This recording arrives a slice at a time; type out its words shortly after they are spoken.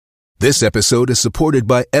This episode is supported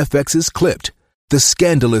by FX's Clipped, the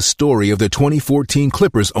scandalous story of the 2014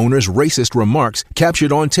 Clippers owner's racist remarks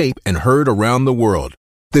captured on tape and heard around the world.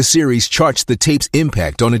 The series charts the tape's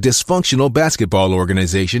impact on a dysfunctional basketball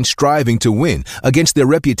organization striving to win against their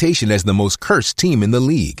reputation as the most cursed team in the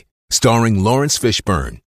league. Starring Lawrence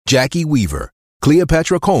Fishburne, Jackie Weaver,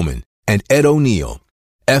 Cleopatra Coleman, and Ed O'Neill.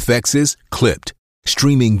 FX's Clipped,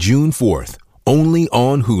 streaming June 4th, only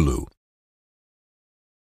on Hulu.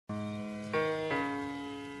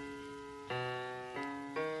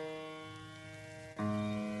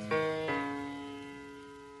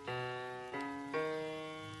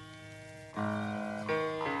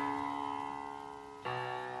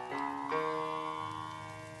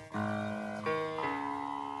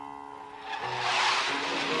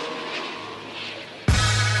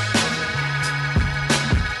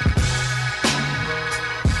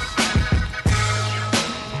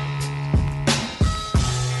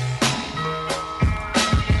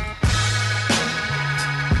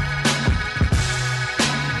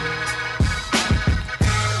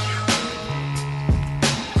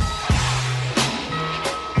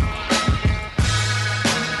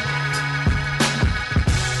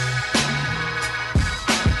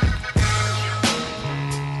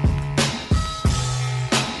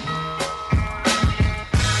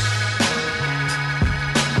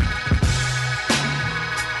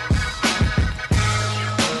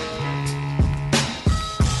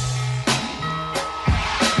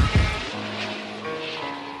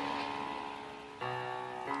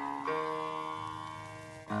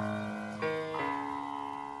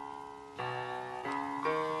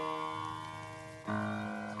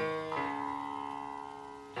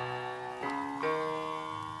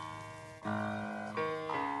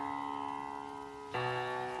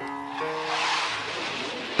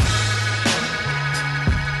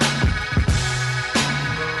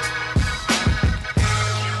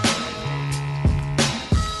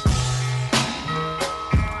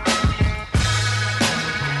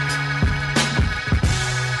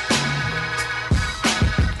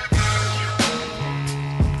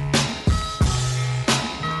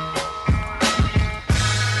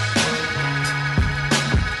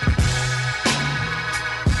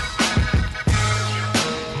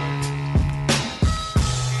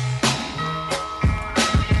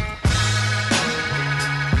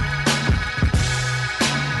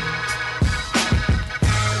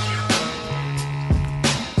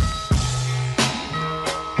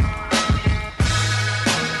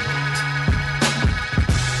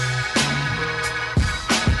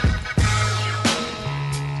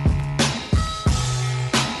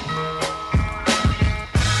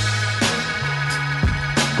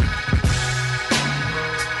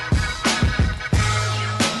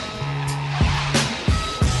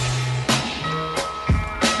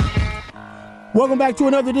 Welcome back to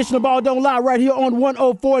another edition of Ball Don't Lie right here on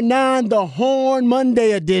 104.9, The Horn,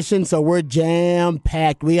 Monday edition. So we're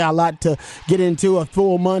jam-packed. We got a lot to get into, a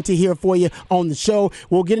full Monty here for you on the show.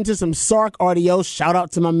 We'll get into some Sark audio. Shout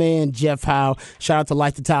out to my man, Jeff Howe. Shout out to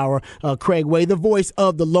Light the Tower, Craig Way, the voice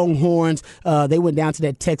of the Longhorns. They went down to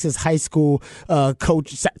that Texas high school football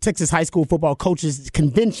coaches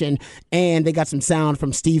convention, and they got some sound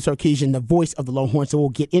from Steve Sarkisian, the voice of the Longhorns. So we'll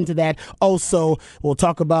get into that. Also, we'll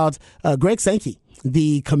talk about Greg Sankey,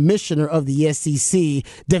 the commissioner of the SEC,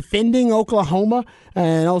 defending Oklahoma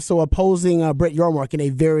and also opposing Brett Yormark in a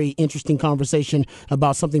very interesting conversation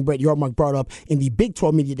about something Brett Yormark brought up in the Big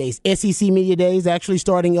 12 Media Days. SEC Media Days actually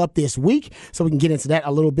starting up this week, so we can get into that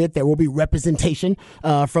a little bit. There will be representation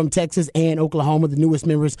from Texas and Oklahoma, the newest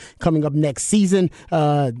members coming up next season.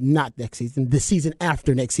 Not next season, the season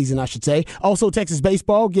after next season, I should say. Also, Texas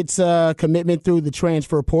baseball gets commitment through the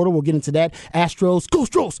transfer portal. We'll get into that. Astros, go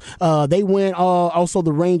Stros! They win. Also,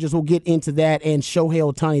 the Rangers will get into that. And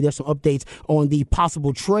Shohei Ohtani, there's some updates on the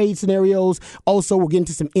possible trade scenarios. Also, we'll get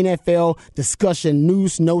into some NFL discussion,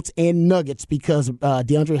 news, notes, and nuggets because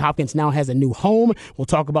DeAndre Hopkins now has a new home. We'll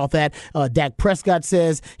talk about that. Dak Prescott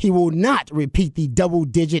says he will not repeat the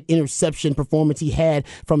double-digit interception performance he had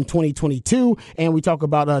from 2022. And we talk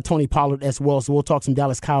about Tony Pollard as well. So we'll talk some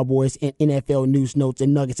Dallas Cowboys and NFL news, notes,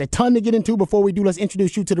 and nuggets. A ton to get into. Before we do, let's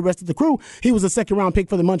introduce you to the rest of the crew. He was a second-round pick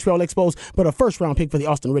for the Montreal Expos, but a first-round pick for the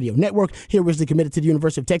Austin Radio Network. He originally committed to the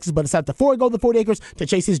University of Texas, but decided to forego the 40 acres to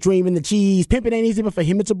chase his dream in the cheese. Pimping ain't easy, but for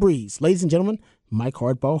him it's a breeze. Ladies and gentlemen, Mike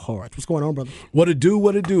Hardball Hard. What's going on, brother? What it do,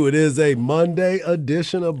 what it do. It is a Monday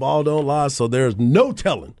edition of Ball Don't Lie, so there's no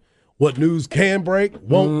telling what news can break,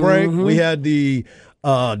 won't break. We had the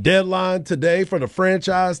deadline today for the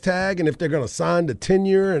franchise tag, and if they're going to sign the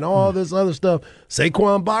tenure and all this other stuff.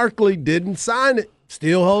 Saquon Barkley didn't sign it.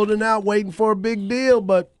 Still holding out, waiting for a big deal,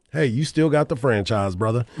 but hey, you still got the franchise,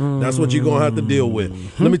 brother. That's what you're going to have to deal with.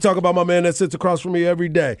 Let me talk about my man that sits across from me every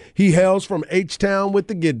day. He hails from H-Town with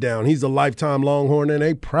the Get Down. He's a lifetime Longhorn and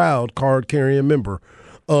a proud card-carrying member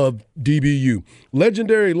of DBU.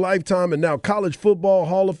 Legendary Lifetime and now College Football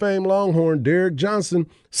Hall of Fame Longhorn Derek Johnson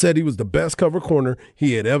said he was the best cover corner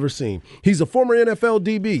he had ever seen. He's a former NFL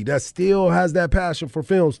DB that still has that passion for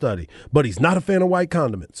film study, but he's not a fan of white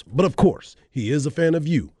condiments. But of course, he is a fan of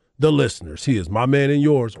you, the listeners. He is my man and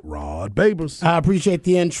yours, Rod Babers. I appreciate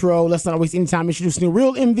the intro. Let's not waste any time introducing the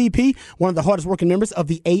real MVP, one of the hardest working members of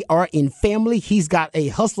the ARN family. He's got a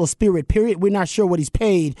hustler spirit, period. We're not sure what he's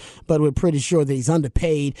paid, but we're pretty sure that he's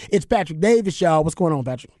underpaid. It's Patrick Davis, y'all. What's going on,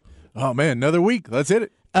 Patrick? Oh, man, another week. Let's hit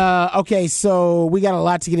it. Okay, so we got a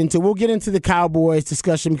lot to get into. We'll get into the Cowboys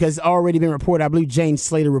discussion because it's already been reported. I believe James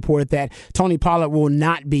Slater reported that Tony Pollard will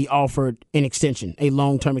not be offered an extension, a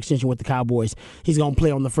long-term extension with the Cowboys. He's going to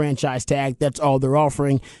play on the franchise tag. That's all they're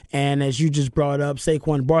offering. And as you just brought up,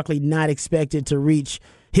 Saquon Barkley not expected to reach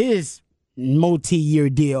his multi-year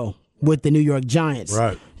deal with the New York Giants.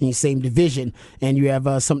 Right. In the same division, and you have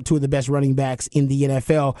two of the best running backs in the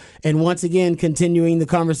NFL. And once again, continuing the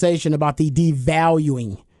conversation about the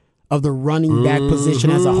devaluing of the running back position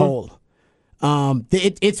as a whole.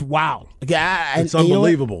 It's wild. It's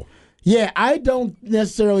unbelievable. Yeah, I don't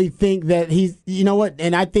necessarily think that he's, you know what,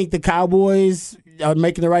 and I think the Cowboys are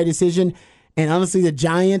making the right decision. And honestly, the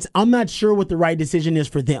Giants, I'm not sure what the right decision is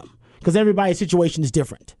for them because everybody's situation is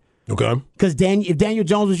different. Okay. Because if Daniel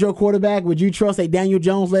Jones was your quarterback, would you trust a Daniel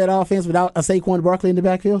Jones-led offense without a Saquon Barkley in the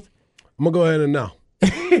backfield? I'm going to go ahead and no.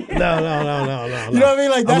 No. You know what I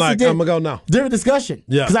mean? Like that's I'm going to go no. Different discussion.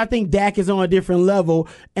 Yeah. Because I think Dak is on a different level,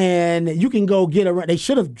 and you can go get a. They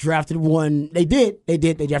should have drafted one. They did. They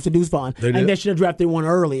drafted Deuce Vaughn. I think they should have drafted one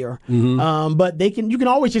earlier. But you can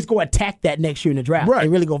always just go attack that next year in the draft. Right.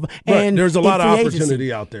 And really go. Right. And there's a lot of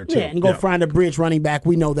opportunity out there, too. Yeah, and go find a bridge running back.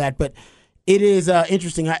 We know that. But it is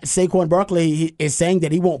interesting. Saquon Barkley is saying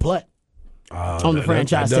that he won't play on the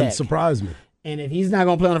franchise tag. That doesn't tag. surprise me. And if he's not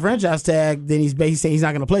going to play on the franchise tag, then he's basically saying he's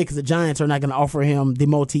not going to play because the Giants are not going to offer him the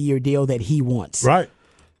multi-year deal that he wants. Right.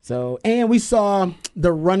 So, and we saw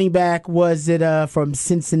the running back, was it from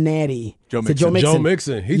Cincinnati? Joe Mixon. Joe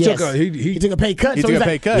Mixon. He took a pay cut. He took a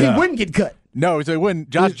pay cut. He wouldn't get cut. No, so he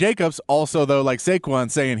wouldn't. Josh Jacobs also, though, like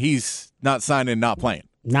Saquon, saying he's not signing, not playing.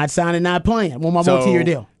 Not signing, not playing. Want my multi-year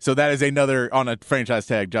deal. So that is another, on a franchise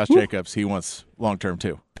tag, Josh Jacobs, he wants long-term,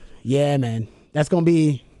 too. Yeah, man. That's going to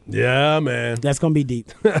be... Yeah, man. That's going to be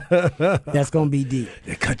deep. That's going to be deep.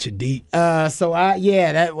 They cut you deep. I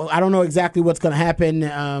don't know exactly what's going to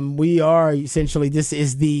happen. We are essentially,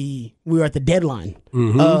 we're at the deadline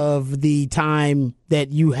of the time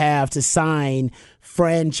that you have to sign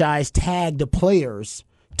franchise tagged players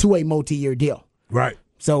to a multi-year deal. Right.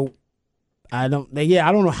 So I don't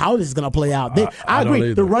know how this is going to play out. I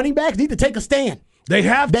agree. The running backs need to take a stand. They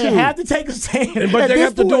have to take a stand. But they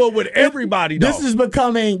have to do it with everybody, though. This is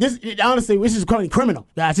becoming criminal.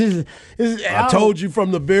 Guys, I told you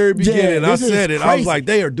from the very beginning. I said it. I was like,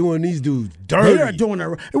 they are doing these dudes dirty. They are doing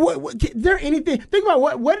it. There anything? Think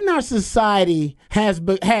about what in our society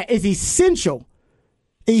is essential.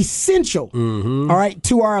 All right,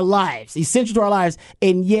 to our lives. Essential to our lives,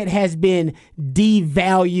 and yet has been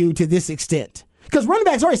devalued to this extent. Because running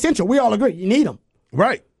backs are essential. We all agree. You need them.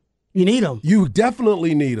 Right. You need them. You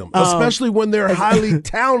definitely need them, especially when they're highly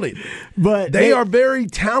talented. But they are very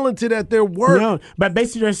talented at their work. No, but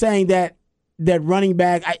basically they're saying that running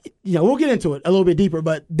back, we'll get into it a little bit deeper,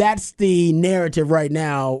 but that's the narrative right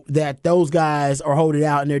now, that those guys are holding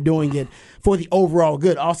out and they're doing it for the overall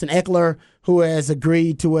good. Austin Eckler, who has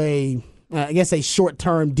agreed to a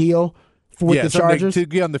short-term deal with the Chargers to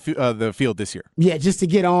get on the field this year. Yeah, just to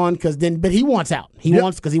get on, but he wants out. He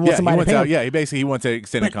wants somebody to pay him. Yeah, he wants an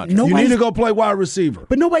extended contract. You need to go play wide receiver.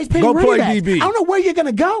 But nobody's paying running backs. DB. I don't know where you're going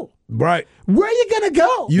to go. Right. Where are you going to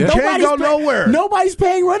go? You can't go nowhere. Nobody's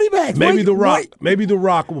paying running backs. Maybe The Rock. Maybe The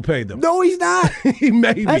Rock will pay them. No, he's not.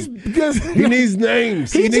 Maybe. That's because he needs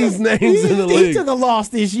names. He needs names in the league. He took a loss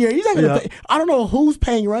this year. He's not going to pay. I don't know who's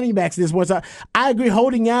paying running backs this one. So I agree,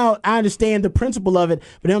 holding out, I understand the principle of it,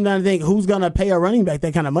 but I'm trying to think who's going to pay a running back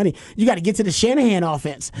that kind of money. You got to get to the Shanahan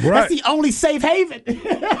offense. Right. That's the only safe haven.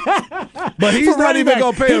 But he's not even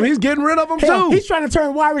going to pay him. He's getting rid of them, too. He's trying to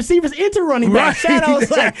turn wide receivers into running backs. Right. Shadow's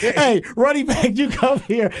like, hey, running back, you come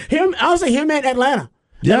here. I'll say him and Atlanta.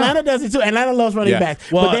 Yeah. Atlanta does it too. Atlanta loves running backs,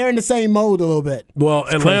 but they're in the same mode a little bit. Well,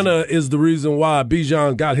 Atlanta is the reason why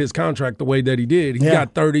Bijan got his contract the way that he did. He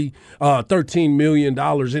got $13 million,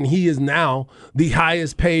 and he is now the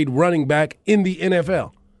highest paid running back in the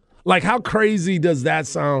NFL. Like, how crazy does that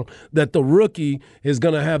sound that the rookie is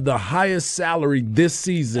going to have the highest salary this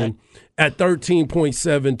season at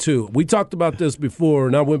 13.72? We talked about this before,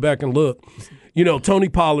 and I went back and looked. You know, Tony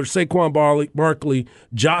Pollard, Saquon Barkley,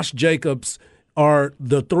 Josh Jacobs are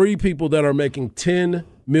the three people that are making $10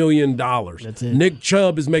 million. That's it. Nick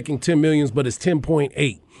Chubb is making $10 million, but it's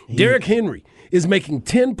 10.8. Derrick Henry is making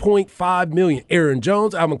 $10.5 million. Aaron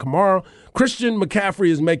Jones, Alvin Kamara, Christian McCaffrey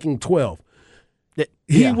is making $12.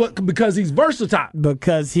 Because he's versatile.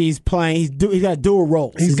 Because he's playing, he's got dual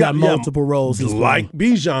roles. He's got multiple roles. He's like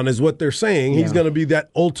Bijan is what they're saying. He's going to be that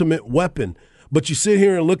ultimate weapon. But you sit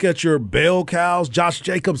here and look at your bell cows. Josh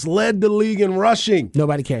Jacobs led the league in rushing.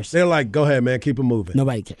 Nobody cares. They're like, go ahead, man, keep it moving.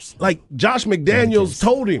 Nobody cares. Like Josh McDaniels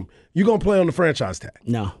told him, you're going to play on the franchise tag.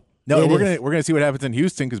 No, we're gonna see what happens in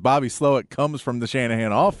Houston because Bobby Slowick comes from the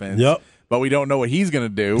Shanahan offense. Yep. But we don't know what he's going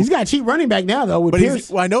to do. He's got a cheap running back now, though, with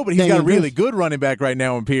Pierce. I know, but he's got a really good running back right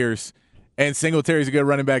now in Pierce. And Singletary's a good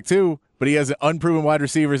running back, too. But he has an unproven wide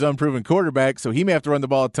receiver, unproven quarterback, so he may have to run the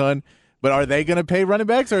ball a ton. But are they going to pay running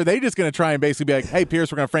backs, or are they just going to try and basically be like, hey,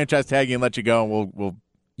 Pierce, we're going to franchise tag you and let you go, and we'll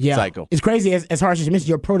cycle? It's crazy. As harsh as you mentioned,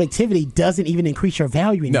 your productivity doesn't even increase your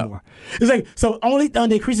value anymore. No. It's like, so only thing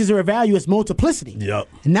that increases your value is multiplicity,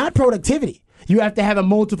 not productivity. You have to have a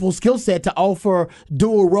multiple skill set to offer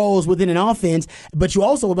dual roles within an offense, but you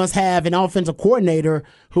also must have an offensive coordinator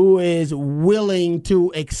who is willing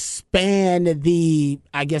to expand the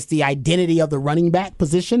identity of the running back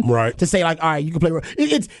position. Right. To say, like, all right, you can play.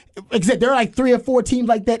 Except there are like 3 or 4 teams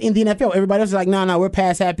like that in the NFL. Everybody else is like, no, we're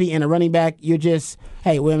pass happy, and a running back, you're just,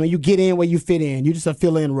 hey, well, you get in where you fit in. You're just a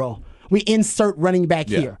fill-in role. We insert running back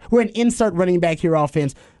here. We're an insert running back here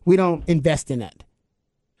offense. We don't invest in that.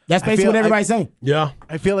 That's basically what everybody's saying. Yeah.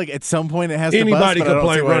 I feel like at some point it has to bust. Anybody can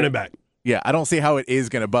play running back. Yeah, I don't see how it is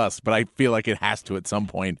going to bust, but I feel like it has to at some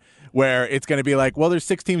point where it's going to be like, well, there's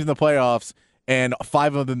 6 teams in the playoffs, and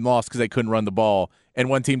 5 of them lost because they couldn't run the ball, and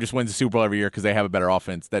one team just wins the Super Bowl every year because they have a better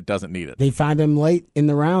offense that doesn't need it. They find them late in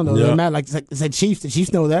the round. Though. Doesn't matter. Like I said, Chiefs. The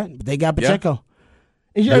Chiefs know that, but they got Pacheco.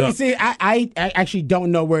 You see, I actually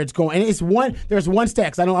don't know where it's going. And there's one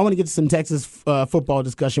stat. I want to get to some Texas football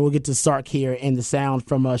discussion. We'll get to Sark here and the sound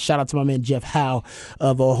from shout out to my man Jeff Howe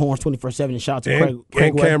of Horns 24/7, and shout out to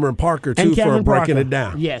Craig Cameron Parker too for breaking it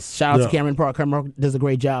down. Yes, shout out to Cameron Parker. Cameron Parker does a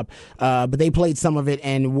great job. But they played some of it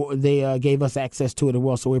and they gave us access to it as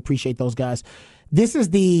well. So we appreciate those guys. This is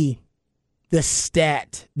the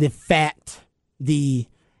stat, the fact, the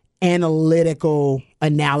analytical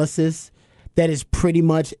analysis that has pretty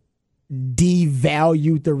much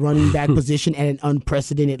devalued the running back position at an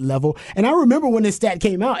unprecedented level. And I remember when this stat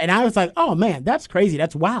came out, and I was like, oh, man, that's crazy.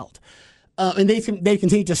 That's wild. And they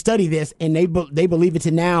continue to study this, and they believe it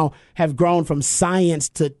to now have grown from science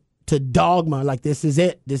to dogma. Like, this is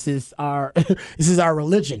it. This is our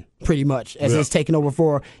religion, pretty much, as it's taken over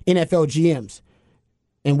for NFL GMs.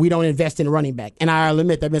 And we don't invest in a running back. And I'll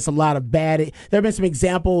admit there have been some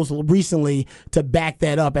examples recently to back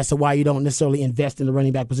that up as to why you don't necessarily invest in the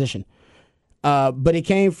running back position. But it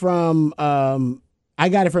came from, I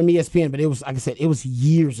got it from ESPN, but it was, like I said, it was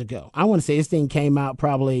years ago. I want to say this thing came out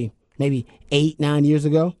probably maybe 8-9 years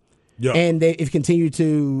ago. Yeah. And they've continued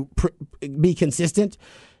to be consistent.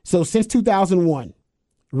 So since 2001,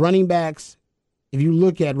 running backs, if you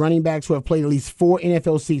look at running backs who have played at least 4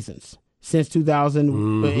 NFL seasons, since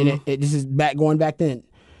 2000, and this is going back then,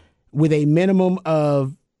 with a minimum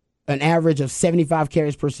of an average of 75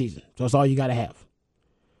 carries per season. So that's all you got to have.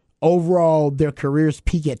 Overall, their careers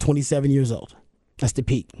peak at 27 years old. That's the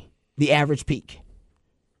peak, the average peak.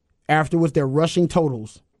 Afterwards, their rushing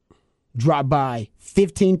totals drop by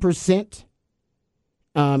 15%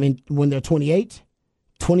 when they're 28,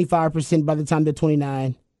 25% by the time they're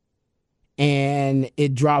 29, and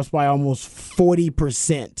it drops by almost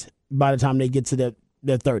 40% by the time they get to their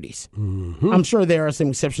 30s. Mm-hmm. I'm sure there are some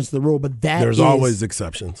exceptions to the rule, but there's always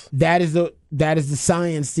exceptions. That is the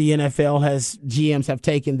science the NFL GMs have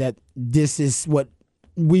taken, that this is what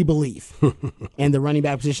we believe. And the running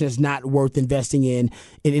back position is not worth investing in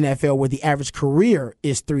NFL, where the average career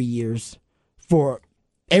is 3 years for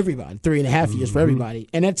everybody, 3.5 years for everybody.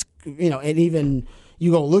 And that's, and even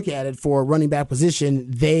you go look at it for a running back position,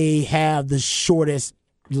 they have the shortest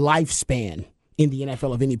lifespan in the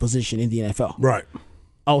NFL of any position in the NFL. Right.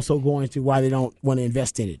 Also going to why they don't want to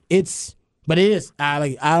invest in it. But it is.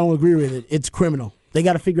 I don't agree with it. It's criminal. They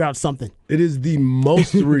got to figure out something. It is the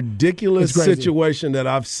most ridiculous situation that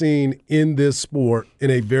I've seen in this sport in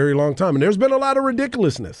a very long time. And there's been a lot of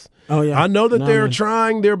ridiculousness. Oh, yeah. I know that they're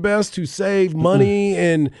trying their best to save money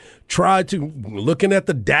and try to, looking at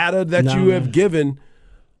the data that you have given,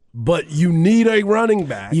 but you need a running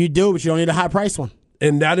back. You do, but you don't need a high-priced one.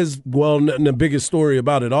 And that is, the biggest story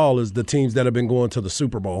about it all is the teams that have been going to the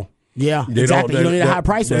Super Bowl. Yeah, exactly. You don't need a high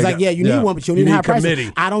price. It's like, you need one, but you don't need a high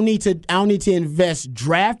price. I don't need to invest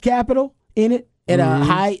draft capital in it at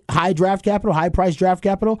a high draft capital, high price draft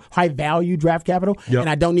capital, high value draft capital, and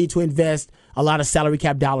I don't need to invest a lot of salary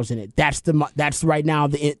cap dollars in it. That's right now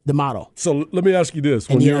the model. So let me ask you this: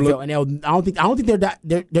 when you're I don't think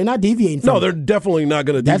they're not deviating. From they're definitely not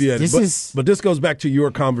going to deviate. But this goes back to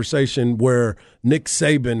your conversation where Nick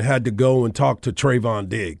Saban had to go and talk to Trayvon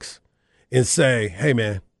Diggs and say, "Hey,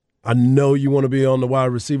 man, I know you want to be on the wide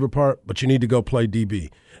receiver part, but you need to go play DB."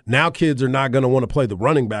 Now kids are not going to want to play the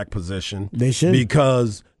running back position. They should,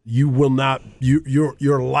 because you will not.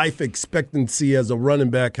 Your life expectancy as a running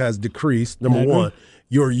back has decreased. Number one,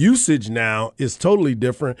 your usage now is totally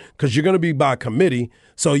different because you're going to be by committee.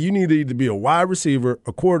 So you need to either be a wide receiver,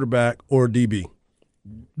 a quarterback, or a DB.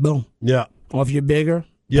 Boom. Yeah. Or if you're bigger.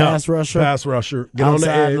 Pass rusher, get on the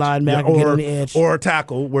edge, linebacker, get on the edge, or a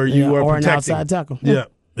tackle where you are or protecting. an outside tackle. Yeah.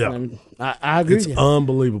 I agree. It's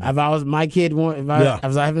unbelievable. If I was my kid, if I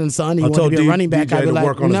was having a son, he wanted to be a running back. I'd be like,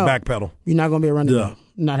 work on his back pedal. You're not going to be a running back.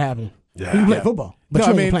 Not happening. Yeah. You play football, but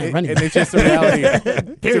you ain't playing running back. And it's just the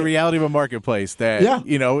reality. It's a reality of a marketplace that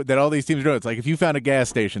that all these teams are doing. It's like if you found a gas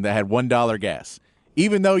station that had $1 gas,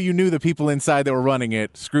 even though you knew the people inside that were running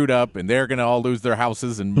it screwed up and they're going to all lose their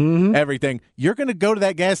houses and everything, you're going to go to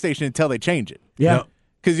that gas station until they change it. Yeah,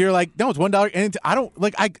 because you're like, no, it's $1, and I don't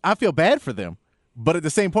like. I feel bad for them. But at the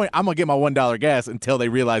same point, I'm gonna get my $1 gas until they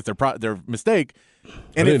realize their mistake,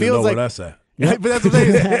 and it feels like that's at. But that's what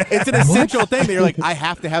I'm saying. It's an essential thing that you're like, I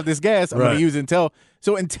have to have this gas. I'm gonna use it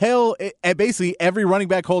until basically every running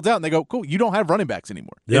back holds out, and they go, cool, you don't have running backs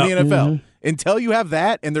anymore in the NFL until you have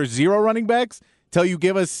that, and there's 0 running backs. Till you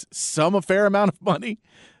give us a fair amount of money,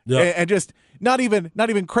 and just not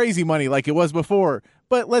even crazy money like it was before.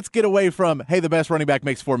 But let's get away from the best running back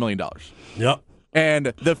makes $4 million. Yep, and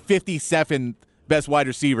the 57th best wide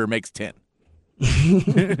receiver makes 10.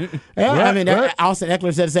 Austin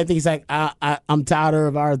Eckler said the same thing. He's like, I'm tired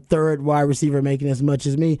of our third wide receiver making as much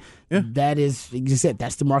as me. Yeah. That is, like you said,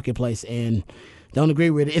 that's the marketplace, and don't agree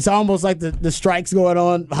with it. It's almost like the strikes going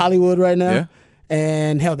on Hollywood right now. Yeah.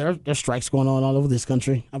 And hell, there's strikes going on all over this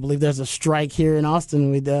country. I believe there's a strike here in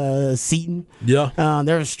Austin with Seton. Yeah.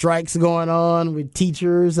 There's strikes going on with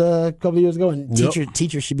teachers a couple of years ago, and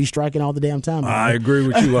teachers should be striking all the damn time. I agree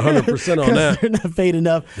with you 100% on that. They're not paid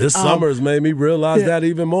enough. This summer has made me realize that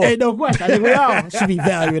even more. Ain't no question. I think we all should be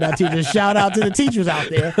valuing our teachers. Shout out to the teachers out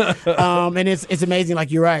there. And it's amazing.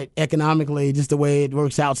 Like, you're right. Economically, just the way it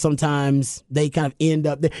works out. Sometimes they kind of end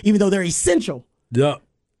up, even though they're essential. Yeah.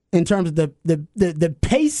 In terms of the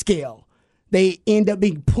pay scale, they end up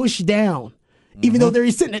being pushed down, even though they're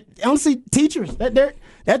essential. Honestly, teachers,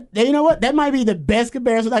 you know what? That might be the best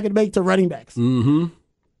comparison I could make to running backs. Mm-hmm.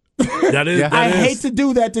 That is. I hate to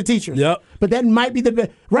do that to teachers. Yep. But that might be the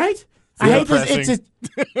best, right? I hate this.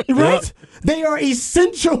 Right? They are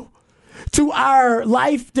essential to our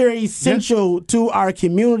life. They're essential to our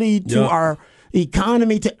community, to our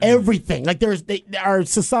economy, to everything. Like our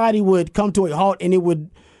society would come to a halt, and it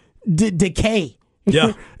would decay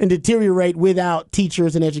and deteriorate without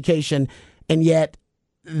teachers and education, and yet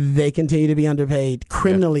they continue to be underpaid,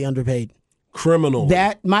 criminally underpaid. Criminal.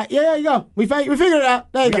 That might there you go. We figured it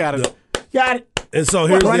out. There you go. Got it. And so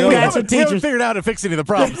here's the other. We haven't figured out how to fix any of the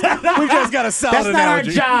problems. We just got a solid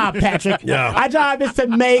analogy. That's not our job, Patrick. Our job is to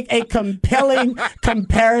make a compelling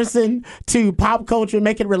comparison to pop culture,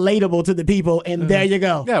 make it relatable to the people, and there you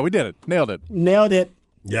go. Yeah, we did it. Nailed it.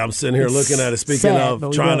 Yeah, I'm sitting here looking at it. Speaking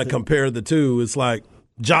of trying to compare the two, it's like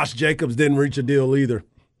Josh Jacobs didn't reach a deal either.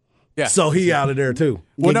 Yeah. So he out of there too.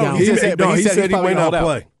 Well, no, he said he may not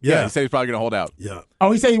play. Yeah, he said he's probably going to hold out. Yeah.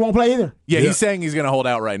 Oh, he said he won't play either? Yeah, he's saying he's going to hold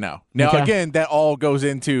out right now. Now, again, that all goes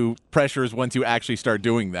into pressures once you actually start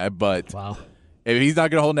doing that. But if he's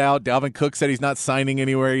not going to hold out, Dalvin Cook said he's not signing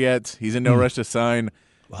anywhere yet. He's in no rush to sign.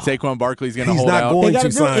 Wow. Saquon Barkley's going to hold out. He's not going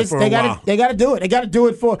to sign for a while. They got to do it. They got to do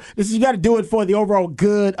it for this. You got to do it for the overall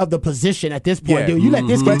good of the position at this point, dude. You let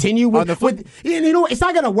this continue with you know, it's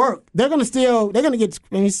not going to work. They're going to get.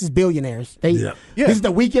 I mean, this is billionaires. This is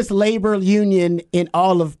the weakest labor union in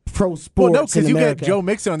all of pro sports. Well, no, because you get Joe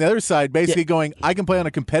Mixon on the other side, basically going, I can play on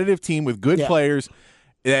a competitive team with good players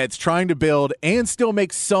that's trying to build and still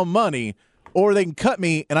make some money, or they can cut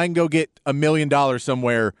me and I can go get $1 million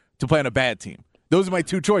somewhere to play on a bad team. Those are my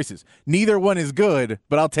two choices. Neither one is good,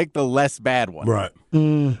 but I'll take the less bad one. Right.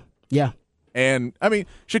 Yeah. And, I mean,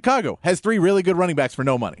 Chicago has 3 really good running backs for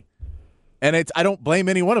no money. And I don't blame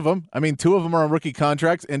any one of them. I mean, 2 of them are on rookie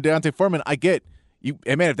contracts. And Deontay Foreman, I get, you.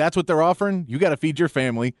 And, man, if that's what they're offering, you got to feed your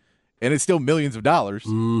family. and it's still millions of dollars.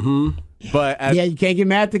 Mm-hmm. But you can't get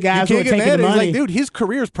mad at the guys who are you taking can't get the mad. money. He's like, dude, his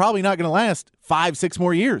career is probably not going to last 5-6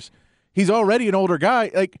 more years. He's already an older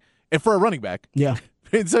guy, and for a running back. Yeah.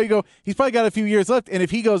 And so you go, he's probably got a few years left. And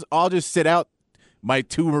if he goes, I'll just sit out my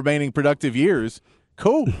 2 remaining productive years,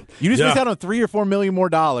 cool. You just missed out on $3 or $4 million more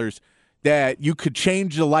dollars that you could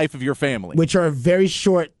change the life of your family. Which are a very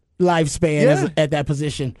short lifespan at that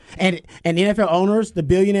position. And NFL owners, the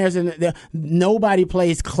billionaires, nobody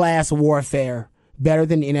plays class warfare better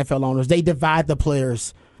than the NFL owners. They divide the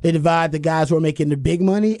players. They divide the guys who are making the big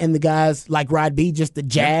money and the guys like Rod B, just the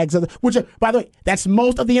Jags, which are, by the way, that's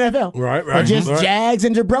most of the NFL. Right. Are just Jags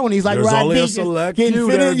and jabronis like There's Rod only B. a select getting few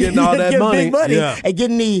that are getting all that money. Big money Yeah. and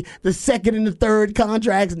getting the second and the third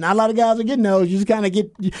contracts. Not a lot of guys are getting those. You just kind of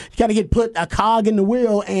get put a cog in the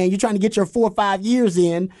wheel, and you're trying to get your 4 or 5 years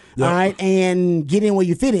in, all right, and get in where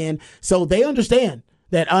you fit in. So they understand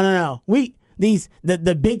that. Oh no,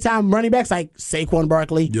 the big time running backs like Saquon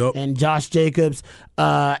Barkley and Josh Jacobs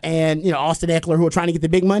and Austin Eckler, who are trying to get the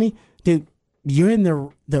big money, dude. You're in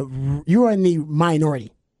the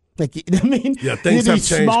minority. Like, I mean, things have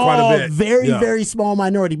changed quite a bit. Very small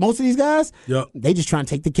minority. Most of these guys, they just trying to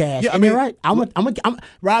take the cash. Yeah, I mean, right? I'm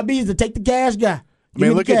Rob B is the take the cash guy. I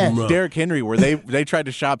mean, look at Derrick Henry, where they tried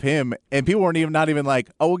to shop him, and people weren't not even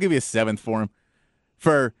like, oh, we'll give you a 7th for him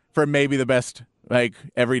for maybe the best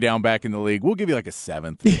every down back in the league. We'll give you like a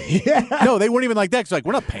 7th. No, they weren't even like that. It's like,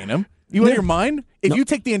 we're not paying him. You out of your mind? If you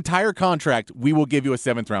take the entire contract, we will give you a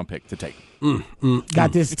 7th round pick to take.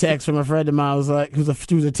 Got this text from a friend of mine who's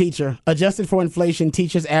a teacher. Adjusted for inflation,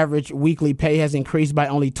 teachers' average weekly pay has increased by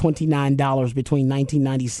only $29 between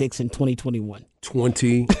 1996 and 2021.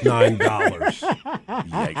 $29.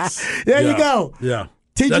 Yikes. There you go. Yeah.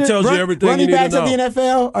 Teachers, that tells you everything running you need backs to know. at the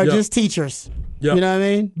NFL are just teachers. Yep. You know what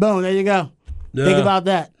I mean? Boom, there you go. Yeah. Think about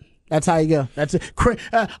that. That's how you go. That's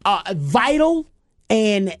vital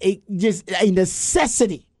and just a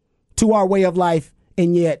necessity to our way of life,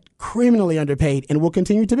 and yet criminally underpaid, and will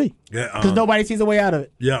continue to be. Yeah, because nobody sees a way out of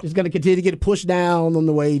it. Yeah, it's going to continue to get pushed down on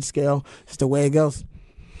the wage scale. It's the way it goes.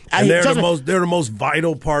 And they're the most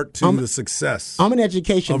vital part to the success. I'm an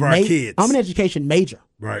education of our kids. I'm an education major.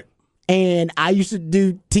 Right. And I used to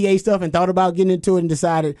do TA stuff and thought about getting into it and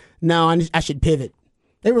decided, no, I should pivot.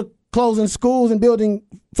 They were closing schools and building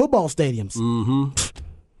football stadiums. Mm-hmm.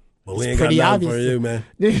 Well, we ain't pretty got nothing obvious. for you, man.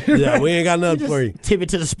 Yeah, we ain't got nothing for you. Pivot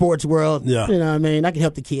to the sports world. Yeah. You know what I mean? I can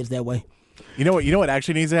help the kids that way. You know what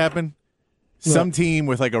actually needs to happen? Some team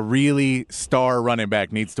with like a really star running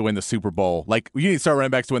back needs to win the Super Bowl. Like, you need star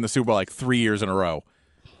running backs to win the Super Bowl like 3 years in a row.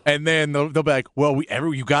 And then they'll be like, well,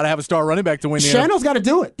 you got to have a star running back to win the Shano's got to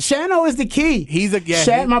do it. Shano is the key.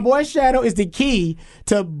 My boy Shano is the key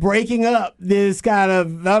to breaking up this kind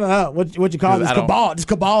of, I don't know, what you call this cabal. This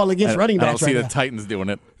cabal against running backs. I don't see the Titans doing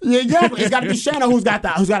it. Yeah, exactly. It's got to be Shano who's got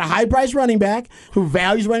a high price running back, who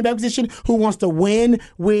values running back position, who wants to win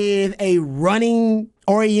with a running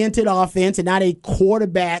oriented offense and not a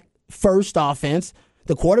quarterback first offense.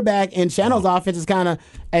 The quarterback in Shano's offense is kind of,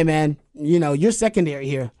 hey man, you're secondary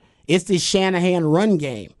here. It's the Shanahan run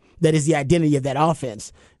game that is the identity of that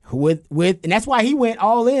offense. And that's why he went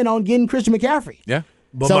all in on getting Christian McCaffrey. Yeah.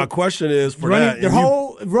 But my question is the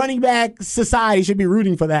whole running back society should be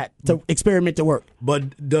rooting for that to experiment to work.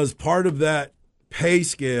 But does part of that pay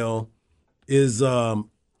scale is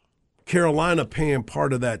Carolina paying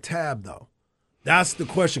part of that tab though? That's the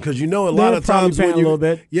question, because a lot of times when a little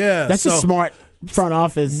bit. Yeah, that's a smart front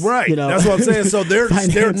office, right? That's what I'm saying. So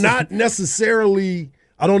they're not necessarily.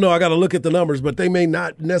 I don't know. I got to look at the numbers, but they may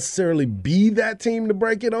not necessarily be that team to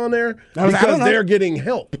break it on there because they're getting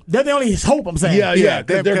help. They're the only hope. I'm saying. Yeah,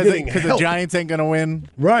 because they're getting help. Because the Giants ain't going to win,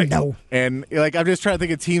 right? No. And I'm just trying to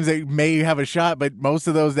think of teams that may have a shot, but most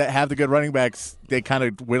of those that have the good running backs, they kind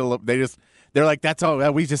of whittle up. They're like, that's all.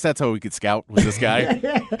 That's how we could scout with this guy.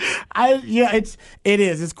 It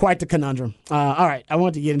is. It's quite the conundrum. All right, I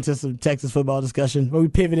want to get into some Texas football discussion, but we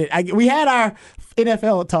pivoted. We had our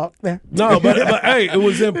NFL talk there. No, but hey, it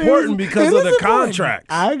was important because of the contract.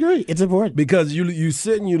 I agree. It's important because you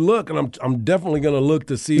sit and you look, and I'm definitely going to look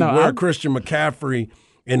to see where Christian McCaffrey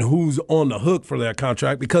and who's on the hook for that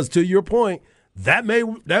contract. Because to your point, that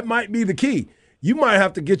might be the key. You might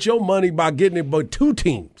have to get your money by getting it by 2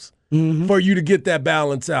 teams. Mm-hmm. For you to get that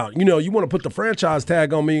balance out. You want to put the franchise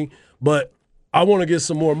tag on me, but I want to get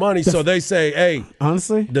some more money. So they say, hey,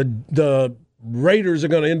 honestly, the Raiders are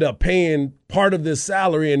going to end up paying part of this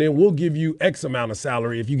salary, and then we'll give you X amount of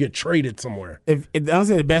salary if you get traded somewhere. If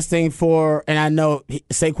honestly, the best thing for, and I know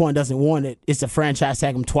Saquon doesn't want it, is to franchise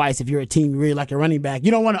tag him twice if you're a team you really like a running back.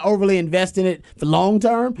 You don't want to overly invest in it for long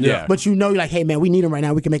term, but you know you're like, hey, man, we need him right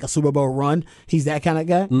now. We can make a Super Bowl run. He's that kind of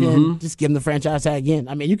guy. Then just give him the franchise tag again.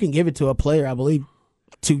 I mean, you can give it to a player, I believe,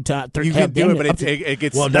 2 times, 3 You times. can do it, but it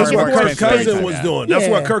gets that's what Kirk Cousins was doing. That's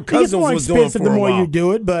what Kirk Cousins was doing for the a more while. you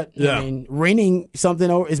do it, but I mean, renting something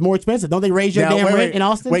is more expensive. Don't they raise your damn rent in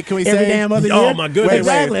Austin? Wait, can we every say? damn other year? Oh my goodness!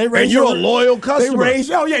 Exactly. And you're a loyal customer.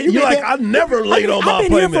 You're like, I never late on my I've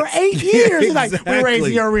been payments. here for 8 years. It's like, we're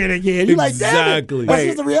raising your rent again. You're like, damn it. That's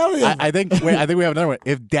just the reality. I think we have another one.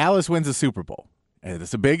 If Dallas wins the Super Bowl, and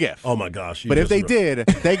it's a big if. Oh my gosh! But if they did,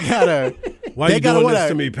 they gotta. Why are you doing this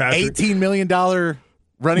to me, Patrick? $18 million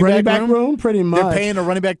running back room, pretty much. They're paying a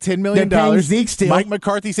running back $10 million. They're paying Zeke still. Mike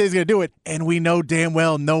McCarthy says he's going to do it, and we know damn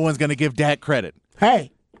well no one's going to give Dak credit.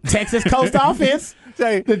 Hey, Texas Coast offense.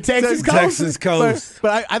 The Texas Coast.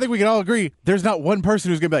 But I think we can all agree there's not one person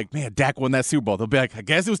who's going to be like, man, Dak won that Super Bowl. They'll be like, I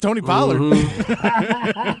guess it was Tony Pollard.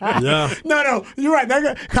 Yeah. No, you're right.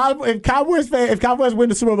 If Cowboys win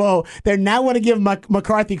the Super Bowl, they're not going to give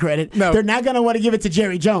McCarthy credit. No. They're not going to want to give it to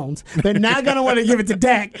Jerry Jones. They're not going to want to give it to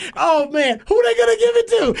Dak. Oh, man, who are they going to give it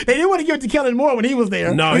to? They didn't want to give it to Kellen Moore when he was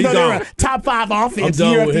there. No, he's gone. gone. They were a top 5 offense I'm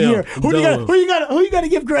year done after year. with him. Who you got to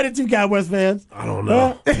give credit to, Cowboys fans? I don't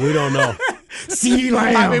know. We don't know. CeeDee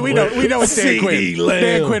Lamb. I mean, we know it's Dan Quinn. CeeDee Lamb.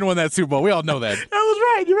 Dan Quinn won that Super Bowl. We all know that. That was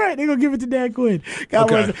right. You're right. They're going to give it to Dan Quinn.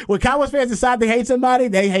 When Cowboys fans decide they hate somebody,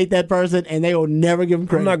 they hate that person, and they will never give them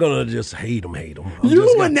credit. I'm not going to just hate him.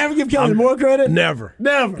 You would never give Kellen Moore credit? Never.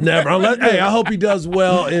 Never. Hey, I hope he does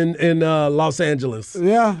well in Los Angeles.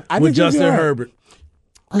 Yeah. I with think Justin right. Herbert.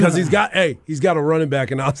 Because he's got a running back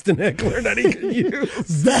in Austin Eckler that he can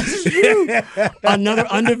use. That's true. Another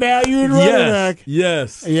undervalued running back.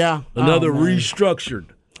 Yes. Yeah. Another restructured.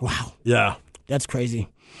 Wow. Yeah. That's crazy.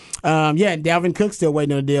 And Dalvin Cook still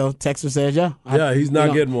waiting on a deal. Texas says, he's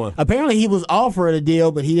not getting one. Apparently he was offered a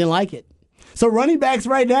deal, but he didn't like it. So running backs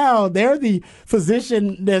right now, they're the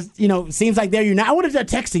position that seems like they're united. I wonder if they're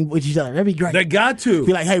texting with each other. That'd be great. They got to.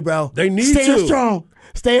 Be like, hey, bro. They need stay to. strong.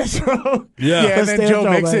 Stay strong. Yeah. And then Joe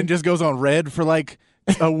Mixon man. just goes on red for like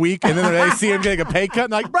a week, and then they see him getting a pay cut,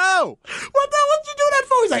 and like, bro, what you do that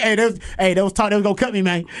for? He's like, they was taught they was gonna cut me,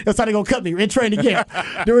 man. They was taught they gonna cut me in training camp.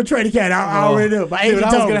 They were in training camp. I already knew. My agent I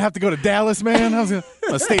was told me. gonna have to go to Dallas, man. I was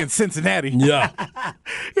gonna stay in Cincinnati. Yeah.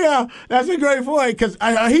 Yeah, that's a great point because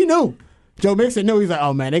he knew. Joe Mixon knew. He's like,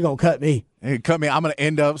 oh man, they gonna cut me. Hey, cut me. I'm gonna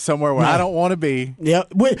end up somewhere where I don't want to be. Yeah,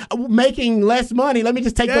 making less money. Let me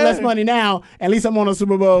just take the less money now. At least I'm on a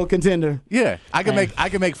Super Bowl contender. Yeah, I can make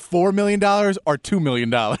 $4 million or $2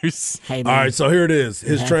 million. Hey, man. All right, so here it is.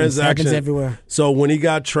 His transaction. Happens everywhere. So when he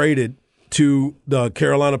got traded to the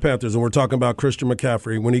Carolina Panthers, and we're talking about Christian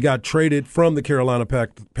McCaffrey, when he got traded from the Carolina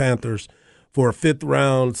Panthers for a 5th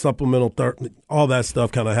round supplemental, all that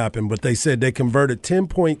stuff kind of happened. But they said they converted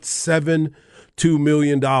 $10.72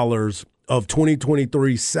 million of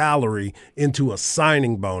 2023 salary into a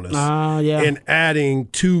signing bonus and adding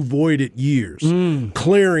 2 voided years,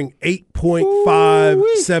 clearing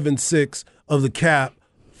 8.576 of the cap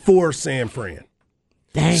for San Fran.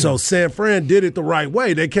 Dang. So San Fran did it the right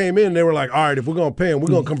way. They came in, they were like, all right, if we're going to pay him, we're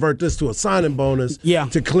going to convert this to a signing bonus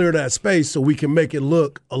to clear that space so we can make it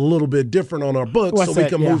look a little bit different on our books we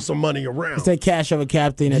can move some money around. It's that cash over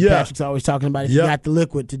cap thing that Patrick's always talking about. If you got the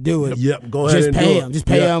liquid to do it, go ahead and pay do him. it. Just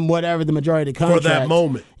pay him whatever the majority of the contract. For that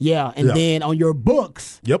moment. Yeah, and then on your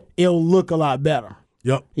books, it'll look a lot better.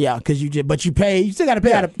 Yep. Yeah, because you pay. You still got to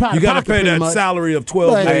pay out of pocket. You got to pay that salary of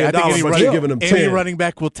 $12 million, but you're giving them 10. Any running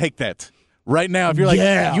back will take that. Right now, if you're like,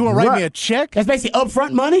 you want to write me a check? That's basically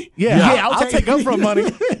upfront money? Yeah, I'll take upfront money.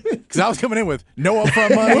 Because I was coming in with no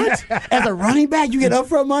upfront money. As a running back, you get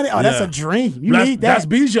upfront money? Oh, that's a dream. You need that. That's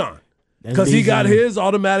Bijan. Because he got his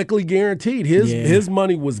automatically guaranteed. His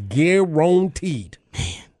money was guaranteed.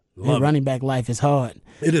 Man, running back life is hard.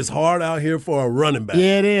 It is hard out here for a running back.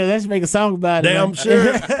 Yeah, it is. Let's make a song about it. I'm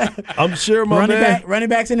sure. I'm sure, my man. Running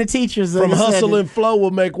backs and the teachers. From Hustle and Flow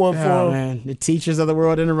will make one for him. Man, the teachers of the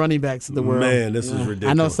world and the running backs of the world. Man, this is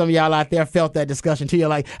ridiculous. I know some of y'all out there felt that discussion too. You're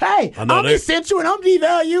like, hey, I'm essential and I'm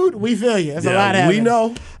devalued. We feel you. That's a lot happening. We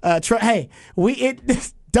know.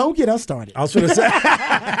 Don't get us started. I was going to say.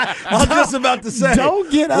 I was just about to say. Don't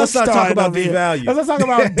get us started. Let's not talk about devalue. Let's not talk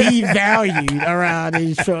about devalued around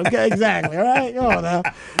these shows. Okay, exactly. All right. Oh, no.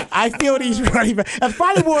 I feel these running backs. That's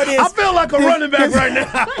probably what it is. I feel like a running back right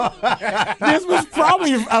now. This was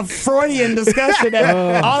probably a Freudian discussion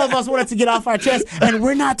that all of us wanted to get off our chest, and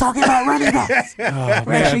we're not talking about running backs.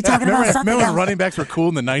 We're actually talking about something Remember else. when running backs were cool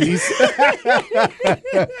in the 90s?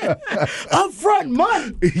 Upfront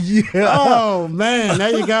money. Yeah. Oh, man.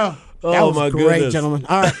 There you go. That Oh, was my great, goodness. gentlemen.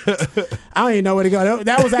 All right. I don't even know where to go.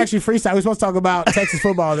 That was actually freestyle. We were supposed to talk about Texas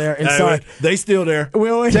football there. And sorry. They still there.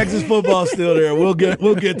 Texas football's still there. We'll get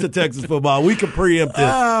to Texas football. We can preempt this.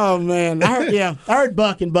 Oh, man. I heard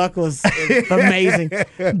Buck, and Buck was amazing.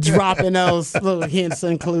 Dropping those little hints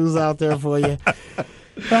and clues out there for you.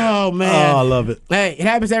 Oh, man. Oh, I love it. Hey, it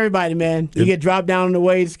happens to everybody, man. You get dropped down on the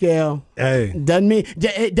weight scale. Hey. It doesn't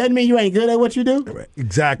mean you ain't good at what you do.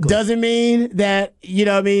 Exactly. Doesn't mean that,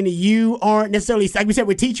 you aren't necessarily, like we said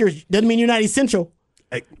with teachers, doesn't mean you're not essential.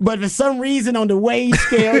 Hey. But for some reason on the wage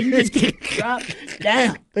scale, you just keep dropping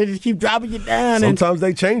down. They just keep dropping you down. Sometimes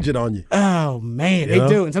they change it on you. Oh, man, You they know?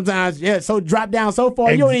 do. And sometimes, so drop down so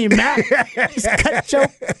far, you don't even matter. Just cut your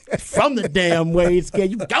from the damn wage scale.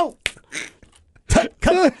 You go.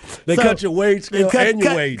 They cut your wage scale and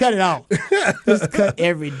your wage. Cut it off. Just cut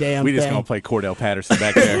every damn We thing. just going to play Cordell Patterson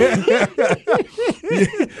back there.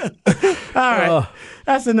 All right.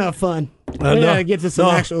 That's enough fun. We gotta get to some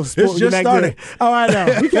actual sports. It's just started. Oh, I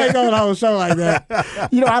know. We can't go the whole show like that.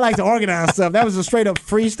 I like to organize stuff. That was a straight up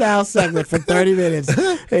freestyle segment for 30 minutes.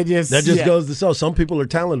 That just goes to show some people are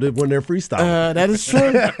talented when they're freestyling. That is true.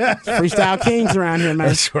 Freestyle kings around here, man.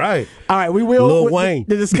 That's right. All right, we will. Lil with Wayne.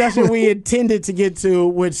 The discussion we intended to get to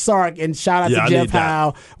with Sark, and shout out Yeah, I to Jeff need that.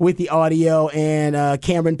 Howe with the audio, and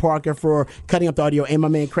Cameron Parker for cutting up the audio, and my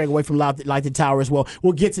man Craig away from Light the Tower as well.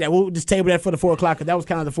 We'll get to that. We'll just table that for the 4 o'clock, because that was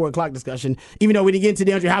kind of the 4 o'clock discussion, even though we didn't get into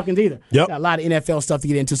DeAndre Hopkins either. Yep. Got a lot of NFL stuff to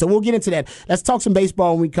get into, so we'll get into that. Let's talk some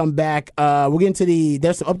baseball when we come back. We'll get into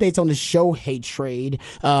there's some updates on the Shohei trade,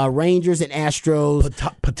 Rangers and Astros.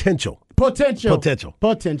 Potential. Potential.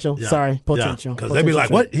 Yeah. Sorry, potential. Because they'd be like,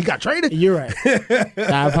 Potential what? He got traded? You're right.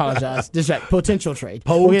 I apologize. Just right. Potential trade.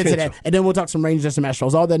 We'll get into that. And then we'll talk some Rangers and some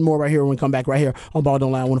Astros. All that and more right here when we come back right here on Ball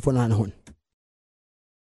Don't Lie, 104.9 The Horn.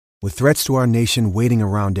 With threats to our nation waiting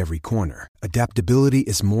around every corner, adaptability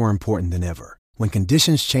is more important than ever. When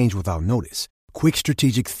conditions change without notice, quick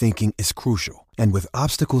strategic thinking is crucial. And with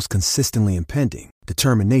obstacles consistently impending,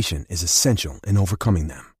 determination is essential in overcoming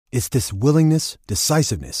them. It's this willingness,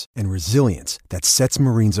 decisiveness, and resilience that sets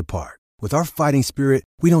Marines apart. With our fighting spirit,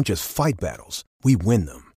 we don't just fight battles, we win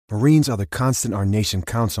them. Marines are the constant our nation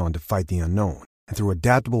counts on to fight the unknown. And through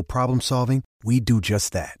adaptable problem solving, we do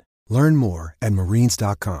just that. Learn more at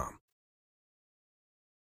marines.com.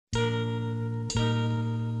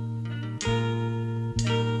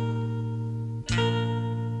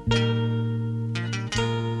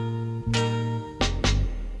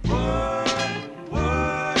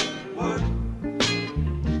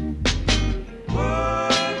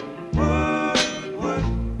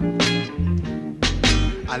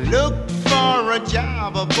 I looked for a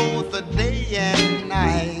job both a day and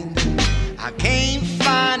night. I can't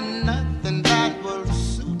find nothing that will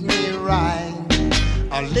suit me right.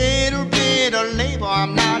 A little bit of labor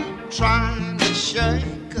I'm not trying to shirk,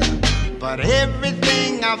 but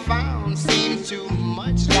everything I found seems too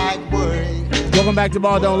much like work. Welcome back to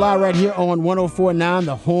Ball Don't Lie right here on 104.9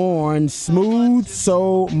 The Horn. Smooth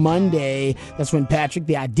Soul Monday. That's when Patrick,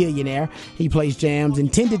 the Idealionaire, he plays jams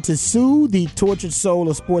intended to soothe the tortured soul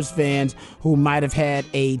of sports fans who might have had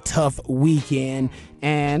a tough weekend.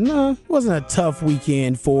 And it wasn't a tough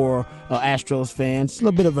weekend for Astros fans. A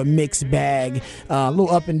little bit of a mixed bag, a little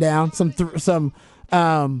up and down.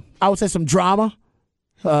 I would say some drama.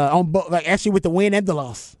 On actually with the win and the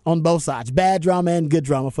loss on both sides, bad drama and good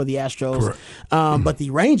drama for the Astros. But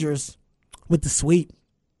the Rangers with the sweep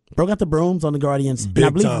broke out the brooms on the Guardians. Big and I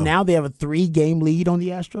believe time. Now they have a 3-game lead on the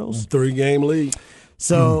Astros. 3-game lead.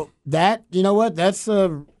 So that, you know what, that's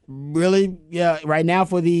really right now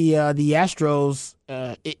for the Astros.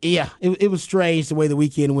 It was strange the way the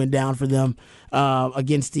weekend went down for them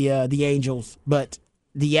against the Angels, but.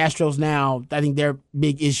 The Astros now, I think their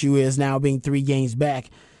big issue is now being 3 games back.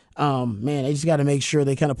 They just got to make sure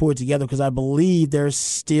they kind of pull it together, because I believe they're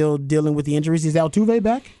still dealing with the injuries. Is Altuve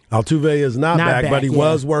back? Altuve is not back, but he yeah.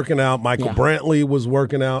 was working out. Michael Brantley was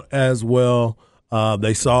working out as well.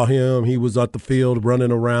 They saw him. He was at the field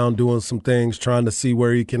running around doing some things, trying to see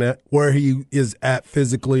where he is at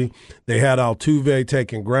physically. They had Altuve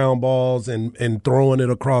taking ground balls and throwing it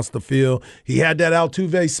across the field. He had that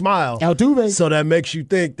Altuve smile. Altuve. So that makes you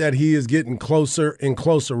think that he is getting closer and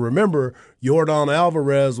closer. Remember, Yordan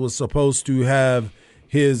Alvarez was supposed to have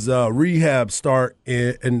his rehab start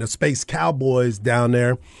in the Space Cowboys down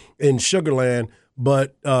there in Sugar Land,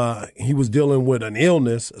 but he was dealing with an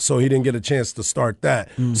illness, so he didn't get a chance to start that.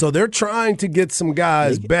 So they're trying to get some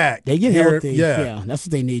guys back. They get here. healthy. Yeah, that's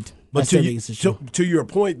what they need. But to your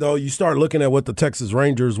point, though, you start looking at what the Texas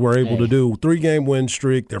Rangers were able to do. 3-game win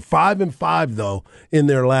streak. They're 5-5, though, in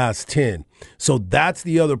their last 10. So that's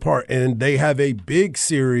the other part. And they have a big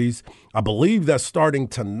series, I believe that's starting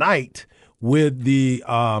tonight, with the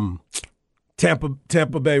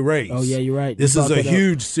Tampa Bay Rays. Oh, yeah, you're right. This is a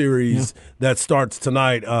huge series that starts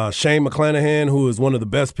tonight. Shane McClanahan, who is one of the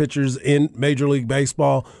best pitchers in Major League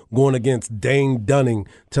Baseball, going against Dane Dunning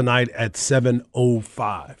tonight at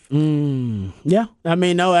 7:05. Yeah. I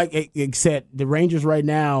mean, no, except the Rangers right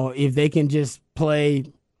now, if they can just play,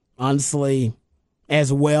 honestly,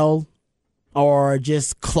 as well or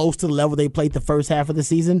just close to the level they played the first half of the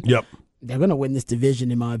season, they're going to win this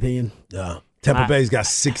division, in my opinion. Yeah. Tampa Bay's got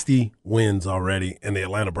 60 wins already, and the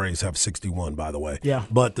Atlanta Braves have 61, by the way. Yeah.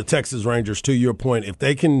 But the Texas Rangers, to your point, if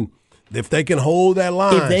they can hold that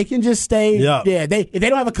line, if they can just stay, if they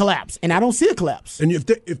don't have a collapse, and I don't see a collapse, and if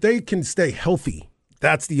they can stay healthy,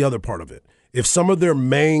 that's the other part of it. If some of their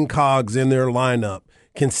main cogs in their lineup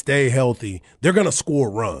can stay healthy, they're going to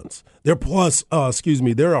score runs. They're a plus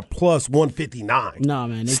 159. No,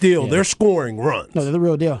 man. They're scoring runs. No, they're the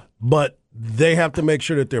real deal. But they have to make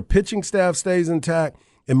sure that their pitching staff stays intact,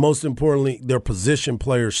 and most importantly, their position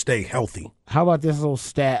players stay healthy. How about this little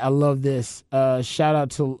stat? I love this. Shout out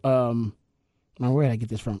to where did I get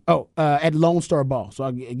this from? At Lone Star Ball. So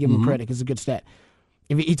I'll give him credit because it's a good stat.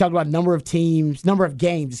 He talked about number of games,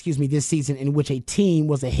 this season in which a team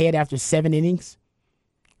was ahead after 7 innings.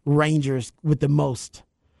 Rangers with the most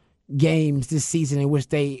games this season in which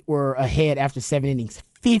they were ahead after 7 innings.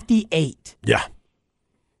 58. Yeah.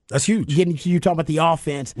 That's huge. Getting to you talking about the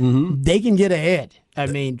offense, they can get ahead. I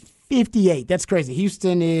mean, 58. That's crazy.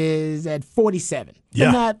 Houston is at 47.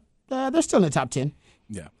 Yeah. They're still in the top 10.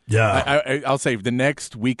 Yeah. Yeah. I'll say the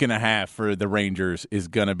next week and a half for the Rangers is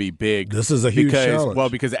going to be big. This is a huge challenge. Well,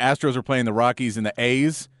 because the Astros are playing the Rockies and the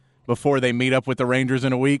A's before they meet up with the Rangers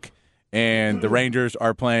in a week, and the Rangers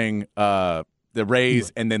are playing the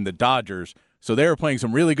Rays and then the Dodgers. So they're playing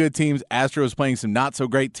some really good teams. Astros playing some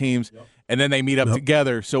not-so-great teams, and then they meet up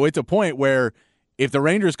together. So it's a point where if the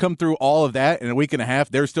Rangers come through all of that in a week and a half,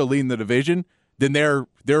 they're still leading the division, then they're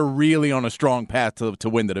really on a strong path to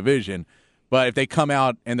win the division. But if they come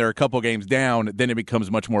out and they're a couple games down, then it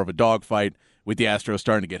becomes much more of a dogfight with the Astros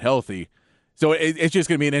starting to get healthy. So it's just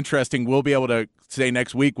going to be an interesting – we'll be able to say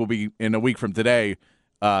next week, will be in a week from today,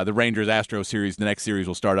 the Rangers-Astros series, the next series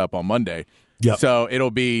will start up on Monday. Yep. So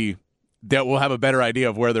it'll be – that we'll have a better idea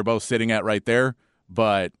of where they're both sitting at right there.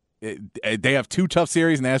 But they have 2 tough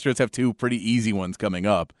series, and the Astros have 2 pretty easy ones coming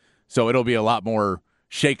up. So it'll be a lot more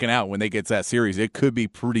shaken out when they get to that series. It could be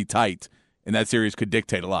pretty tight, and that series could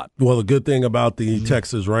dictate a lot. Well, the good thing about the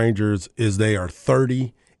Texas Rangers is they are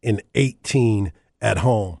 30-18 at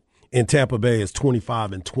home. And Tampa Bay is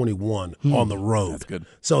 25-21 on the road. That's good.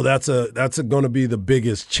 So that's going to be the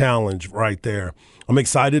biggest challenge right there. I'm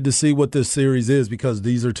excited to see what this series is because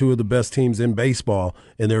these are 2 of the best teams in baseball,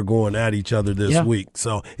 and they're going at each other this week.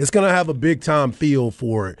 So it's going to have a big-time feel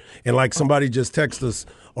for it. And like somebody just texted us,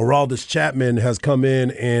 Aroldis Chapman has come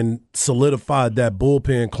in and solidified that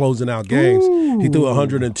bullpen closing out games. Ooh. He threw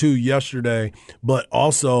 102 yesterday, but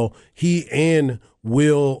also he and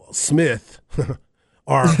Will Smith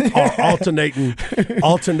are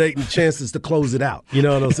alternating chances to close it out. You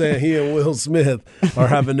know what I'm saying? He and Will Smith are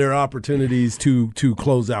having their opportunities to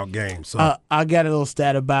close out games. So I got a little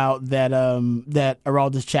stat about that that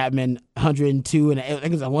Aroldis Chapman 102 and I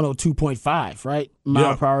think it's a 102.5, right?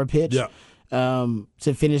 Mile per hour pitch. Yeah.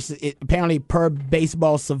 To finish it, apparently per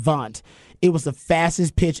Baseball Savant, it was the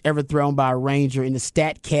fastest pitch ever thrown by a Ranger in the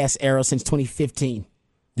StatCast era since 2015.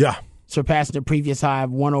 Yeah. Surpassing the previous high of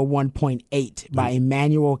 101.8 by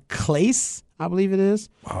Emmanuel Clace, I believe it is.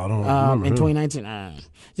 I don't know. In 2019.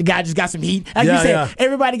 The guy just got some heat. Like you said,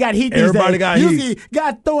 everybody got heat these everybody days. Got you heat. see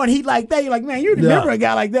guy throwing heat like that, you're like, man, you remember a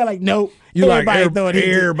guy like that? Like, nope. You everybody like throwing heat.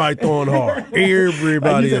 Everybody throwing hard.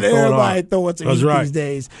 Everybody is throwing hard. Everybody throwing some heat these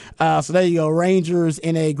days. So there you go. Rangers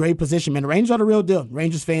in a great position, man. The Rangers are the real deal.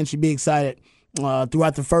 Rangers fans should be excited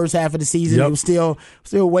throughout the first half of the season. Yep. He was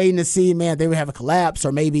still waiting to see, man, they would have a collapse,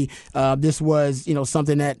 or maybe this was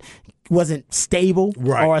something that wasn't stable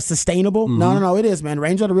or sustainable. No, it is, man.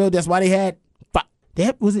 Rangers are the real. That's why they had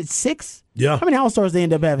was it 6? Yeah. How many All-Stars they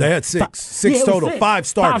end up having? They had 6. Six total. 5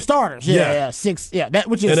 starters. 5 starters. Yeah. 6. Yeah.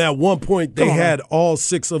 And at one point, they had all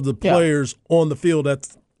 6 of the players on the field at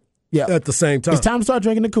the same time. It's time to start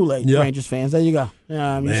drinking the Kool-Aid, Rangers fans. There you go.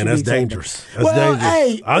 Man, that's dangerous. That's dangerous.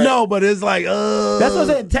 Hey, I know, but it's like, that's what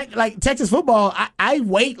I said. Like Texas football, I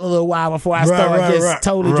wait a little while before I start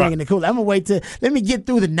totally drinking the Kool-Aid. I'm going to wait let me get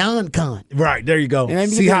through the non-con. Right, there you go.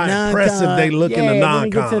 See how impressive they look in the non-con.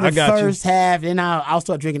 Get to the first half, then I'll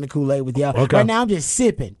start drinking the Kool-Aid with y'all. Okay. Right now, I'm just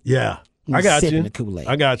sipping. Yeah. I got you. The Kool-Aid.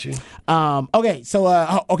 I got you. Okay, so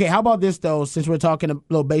how about this, though, since we're talking a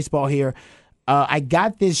little baseball here. I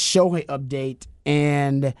got this Shohei update,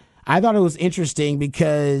 and I thought it was interesting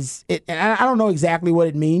because I don't know exactly what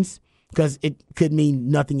it means, because it could mean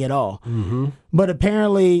nothing at all. Mm-hmm. But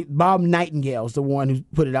apparently, Bob Nightingale is the one who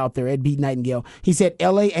put it out there, Ed B. Nightingale. He said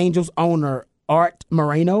LA Angels owner Art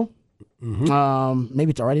Moreno,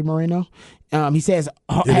 maybe it's Artie Moreno. He says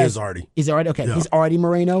it is Artie. Is it Artie? Okay, yeah. He's Artie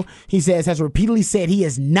Moreno. He says has repeatedly said he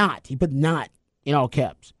is not. He put not in all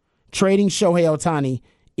caps trading Shohei Ohtani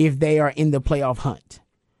if they are in the playoff hunt.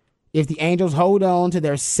 If the Angels hold on to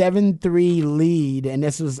their 7-3 lead, and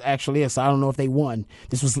this was actually so I don't know if they won.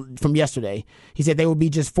 This was from yesterday. He said they will be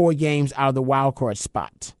just 4 games out of the wild card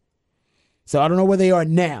spot. So I don't know where they are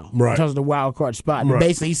now in terms of the wild card spot. Right.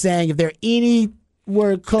 Basically, he's saying if they're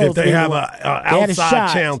anywhere close, if they have an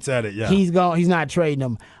outside chance at it, he's not trading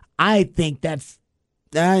them. I think that's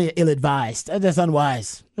ill-advised. That's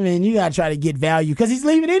unwise. I mean, you got to try to get value because he's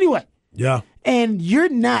leaving anyway. Yeah. And you're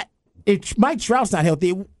not – if Mike Trout's not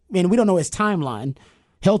healthy, and we don't know his timeline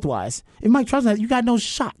health-wise, if Mike Trout's not, you got no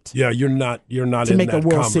shot. Yeah, you're not to in make that a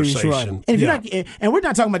World Series run. And if you're not, and we're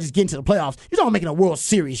not talking about just getting to the playoffs. You're talking about making a World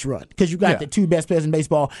Series run because you got the 2 best players in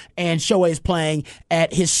baseball, and Shohei is playing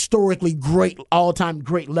at historically great, all-time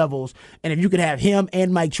great levels. And if you could have him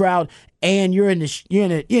and Mike Trout, and you're in the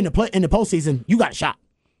postseason, you got a shot.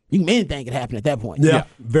 Anything could happen at that point. Yeah,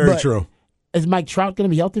 very true. Is Mike Trout going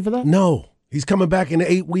to be healthy for that? No. He's coming back in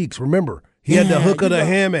 8 weeks. Remember, he had the hook of the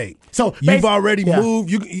hamate. So you've already moved.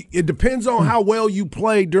 It depends on how well you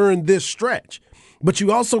play during this stretch. But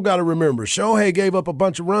you also got to remember, Shohei gave up a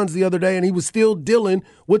bunch of runs the other day, and he was still dealing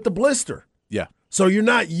with the blister. Yeah. So you're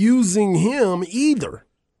not using him either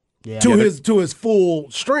to his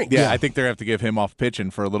full strength. Yeah, I think they're going to have to give him off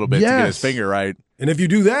pitching for a little bit to get his finger right. And if you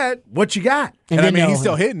do that, what you got? And I mean, he's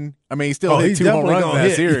still hitting. I mean, he's still hit 2 home runs in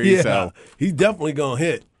that series. Yeah, so he's definitely going to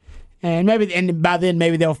hit. And by then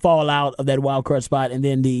maybe they'll fall out of that wild card spot, and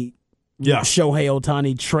then the Shohei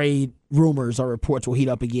Ohtani trade rumors or reports will heat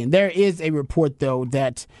up again. There is a report though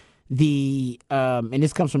that and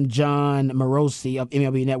this comes from John Morosi of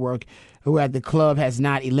MLB Network, who at the club has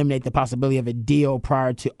not eliminated the possibility of a deal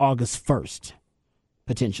prior to August 1st,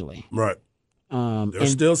 potentially. Right.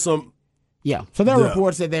 There's still some. Yeah. So there are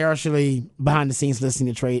reports that they're actually behind the scenes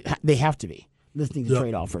listening to trade. They have to be listening to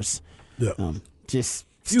trade offers. Yeah.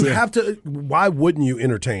 You have to. Why wouldn't you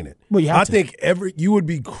entertain it? Well, I think you would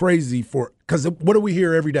be crazy because what do we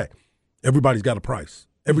hear every day? Everybody's got a price.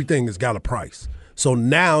 Everything has got a price. So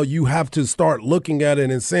now you have to start looking at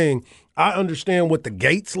it and saying, I understand what the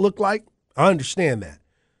gates look like. I understand that.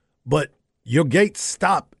 But your gates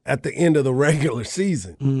stop at the end of the regular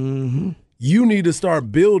season. Mm-hmm. You need to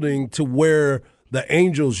start building to where the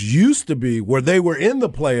Angels used to be, where they were in the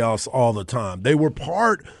playoffs all the time. They were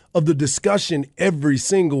part of the discussion every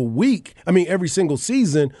single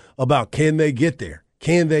season about can they get there?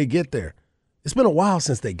 Can they get there? It's been a while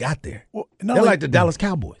since they got there. Well, they're like the Dallas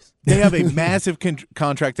Cowboys. They have a massive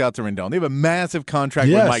contract out to Rendon. They have a massive contract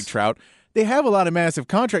with Mike Trout. They have a lot of massive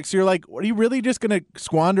contracts. So you're like, are you really just going to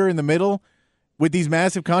squander in the middle with these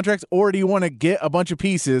massive contracts? Or do you want to get a bunch of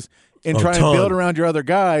pieces and try and build around your other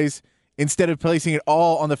guys instead of placing it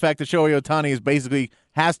all on the fact that Shohei Ohtani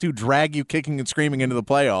has to drag you kicking and screaming into the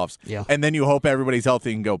playoffs. Yeah. And then you hope everybody's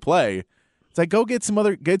healthy and go play. It's like, go get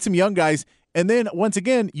some young guys. And then once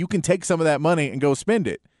again, you can take some of that money and go spend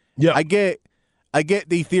it. Yeah. I get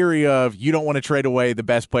the theory of you don't want to trade away the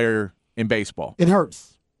best player in baseball. It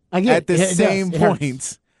hurts. At the same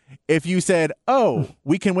point, if you said,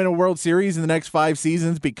 we can win a World Series in the next 5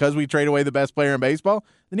 seasons because we trade away the best player in baseball,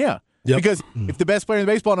 then yeah. Yep. Because if the best player in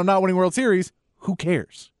baseball and I'm not winning World Series, who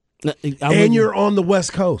cares? And you're on the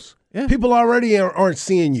West Coast. Yeah. People already aren't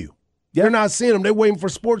seeing you. Yeah. They're not seeing them. They're waiting for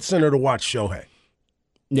SportsCenter to watch Shohei.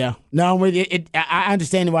 Yeah. No, I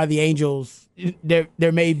understand why the Angels, there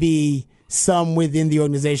may be some within the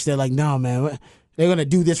organization that are like, no, man, they're going to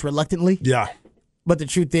do this reluctantly. Yeah. But the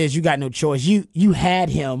truth is, you got no choice. You had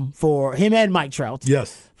him and Mike Trout.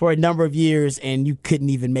 Yes. For a number of years, and you couldn't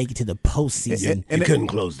even make it to the postseason. And couldn't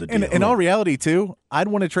close the deal. In all reality, too, I'd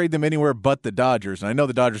want to trade them anywhere but the Dodgers. And I know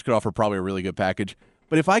the Dodgers could offer probably a really good package.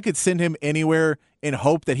 But if I could send him anywhere and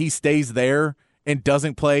hope that he stays there and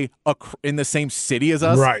doesn't play in the same city as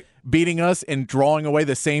us, right, beating us and drawing away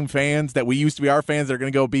the same fans that we used to be our fans that are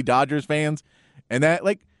going to go be Dodgers fans, and that,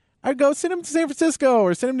 like, I'd go send him to San Francisco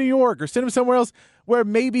or send him to New York or send him somewhere else where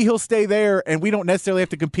maybe he'll stay there and we don't necessarily have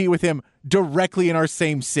to compete with him directly in our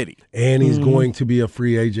same city. And he's going to be a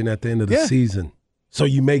free agent at the end of the season. So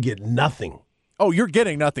you may get nothing. Oh, you're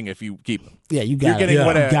getting nothing if you keep him. Yeah, you got You're getting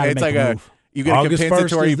it's like you get a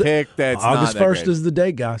compensatory pick that's August not 1st is the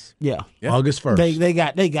date, guys. Yeah. August 1st.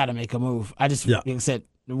 They got to make a move. I just like I said,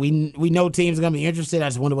 we know teams are going to be interested. I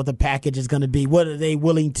just wonder what the package is going to be. What are they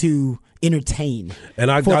willing to entertain for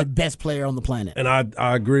the best player on the planet? And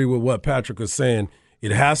I agree with what Patrick was saying.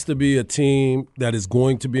 It has to be a team that is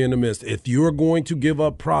going to be in the midst. If you're going to give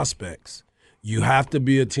up prospects, you have to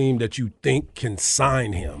be a team that you think can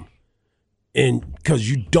sign him. And because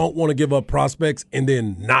you don't want to give up prospects and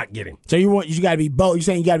then not get him. So you got to be both. You're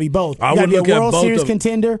saying you got to be both. You got to be a World Series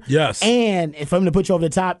contender. Yes. And if I'm going to put you over the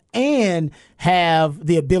top, and have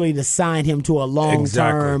the ability to sign him to a long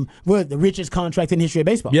term with the richest contract in the history of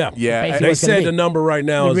baseball. Yeah. They say the number right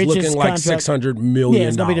now is looking like $600 million. Yeah,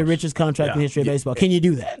 it's going to be the richest contract in the history of baseball. Can you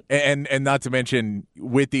do that? And not to mention,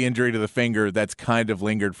 with the injury to the finger, that's kind of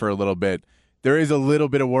lingered for a little bit. There is a little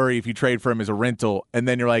bit of worry if you trade for him as a rental, and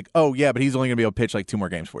then you're like, oh, yeah, but he's only going to be able to pitch like 2 more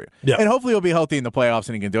games for you. Yeah. And hopefully he'll be healthy in the playoffs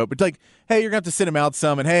and he can do it. But, like, hey, you're going to have to sit him out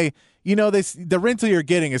some, and, hey, you know, the rental you're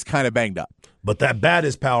getting is kind of banged up. But that bat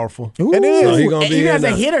is powerful. Ooh. It is. So even as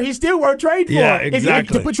a hitter, he's still worth trading for. Yeah,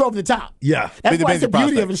 exactly. To put you over the top. Yeah. That's why it's the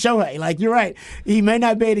beauty of a Shohei. Like, you're right. He may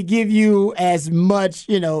not be able to give you as much,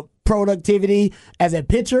 productivity as a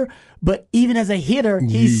pitcher, but even as a hitter,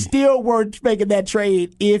 he's still worth making that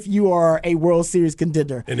trade if you are a World Series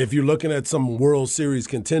contender. And if you're looking at some World Series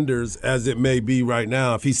contenders, as it may be right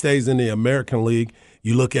now, if he stays in the American League,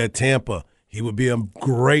 you look at Tampa, he would be a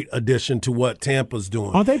great addition to what Tampa's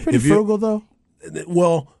doing. Aren't they pretty frugal, though?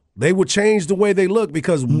 Well, they would change the way they look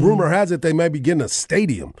because rumor has it they may be getting a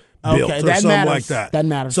stadium built or something like that. That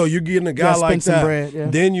matters. So you're getting a guy like that. Bread, yeah.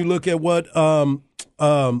 Then you look at what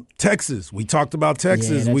Texas. We talked about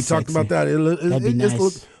Texas. Yeah, we talked about that. That'd be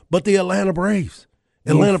nice. But the Atlanta Braves.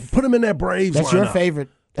 Put them in that Braves That's lineup. your favorite.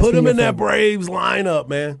 Put them in that Braves lineup,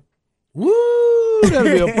 man. Woo! That'll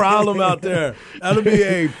be a problem out there. That'll be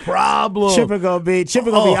a problem. Chipper gonna be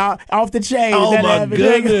off the chain. Oh, my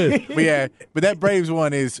goodness. But that Braves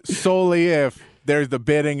one is solely if there's the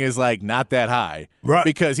bidding is like not that high. Right.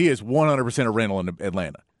 Because he is 100% a rental in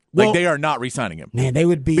Atlanta. Like they are not re-signing him. Man, they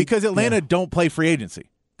would be. Because Atlanta don't play free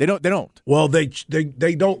agency. They don't. Well, they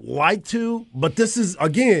don't like to, but this is,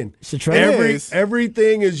 again,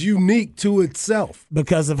 everything is unique to itself.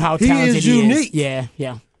 Because of how talented he is. Unique.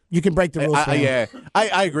 Yeah. You can break the rules.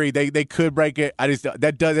 I agree. They could break it.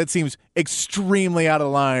 That seems extremely out of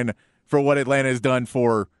line for what Atlanta has done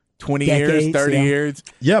for 20 Decades, years, 30 years.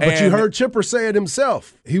 Yeah, but you heard Chipper say it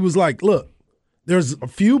himself. He was like, look, there's a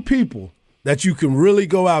few people that you can really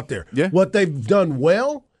go out there. Yeah. What they've done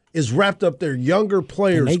well is wrapped up their younger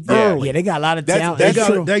players early. Yeah, they got a lot of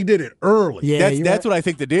talent. They did it early. Yeah, that's what I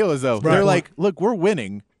think the deal is, though. Right. They're like, look, we're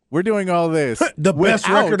winning. We're doing all this. The best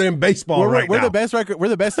record in baseball we're now. The best record. We're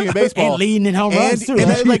the best team in baseball. And leading in home runs, too.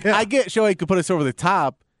 I get Shohei could put us over the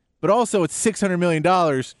top, but also it's $600 million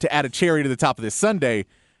to add a cherry to the top of this sundae.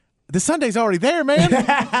 The sundae's already there, man.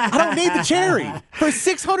 I don't need the cherry. For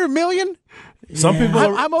 $600 million? Some people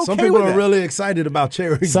are, I'm okay some people with are really excited about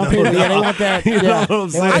cherries. Some people, they want that. You know what I'm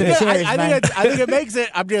saying? I think it makes it.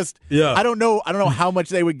 I'm just. Yeah. I don't know how much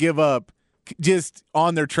they would give up just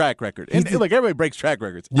on their track record. And like everybody breaks track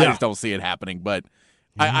records. I just don't see it happening. But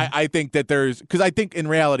I think that because I think in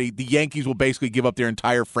reality the Yankees will basically give up their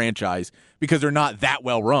entire franchise because they're not that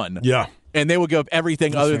well run. Yeah. And they will give up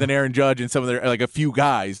everything other than Aaron Judge and some of their like a few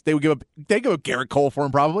guys. They give up Garrett Cole for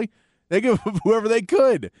him probably. They give up whoever they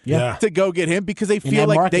could to go get him because they feel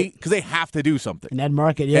like they have to do something in that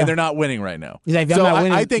market. And they're not winning right now. Like, so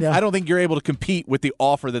I don't think you're able to compete with the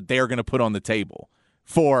offer that they're going to put on the table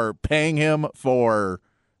for paying him, for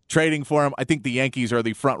trading for him. I think the Yankees are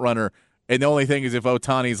the front runner. And the only thing is if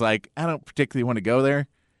Ohtani's like, I don't particularly want to go there,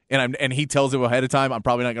 and he tells him ahead of time, I'm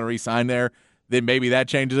probably not going to re-sign there, then maybe that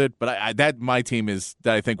changes it. But that my team is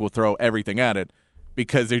that I think will throw everything at it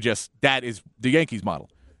because that is the Yankees model.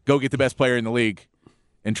 Go get the best player in the league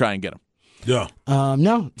and try and get him. Yeah.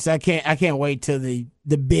 No, so I can't wait till the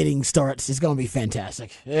bidding starts. It's going to be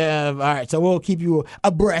fantastic. All right, so we'll keep you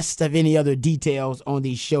abreast of any other details on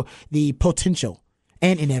the show, the potential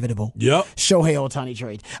and inevitable Shohei Ohtani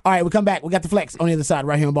trade. All right, we come back. We got the flex on the other side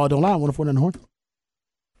right here on Ball Don't Lie, 104 on the Horn.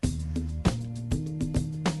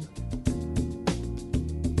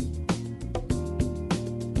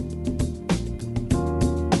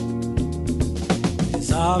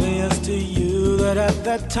 It's obvious to you that at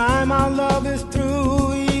that time our love is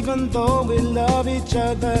through, even though we love each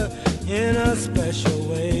other in a special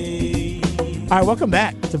way. All right, welcome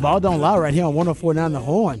back to Ball Don't Lie right here on 104.9 The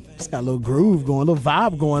Horn. It's got a little groove going, a little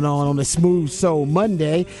vibe going on the Smooth Soul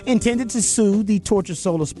Monday, intended to soothe the tortured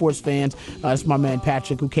soul of sports fans. That's my man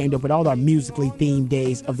Patrick, who came up with all our musically themed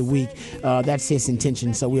days of the week. That's his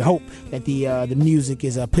intention. So we hope that the music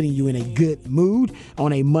is putting you in a good mood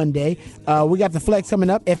on a Monday. We got the flex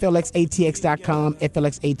coming up, FLXATX.com,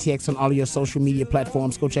 FLXATX on all of your social media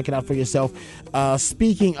platforms. Go check it out for yourself.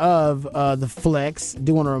 Speaking of the flex,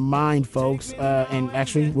 do want to remind folks, and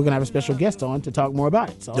actually we're going to have a special guest on to talk more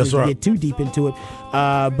about it. So That's right. Get too deep into it.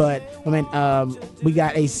 But I mean, we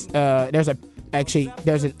got there's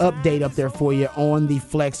an update up there for you on the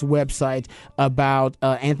Flex website about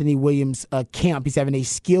Anthony Williams' camp. He's having a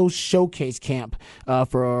skills showcase camp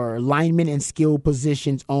for linemen and skill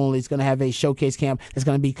positions only. It's going to have a showcase camp that's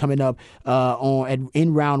going to be coming up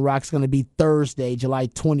in Round Rock. It's going to be Thursday, July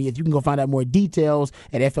 20th. You can go find out more details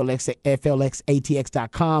at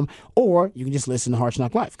FLXATX.com, or you can just listen to Hard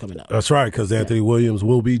Knock Live coming up. That's right, because Anthony Williams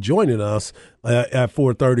will be joining us at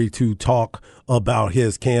 4:30 to talk about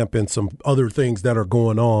his camp and some other things that are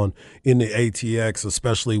going on in the ATX,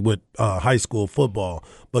 especially with high school football.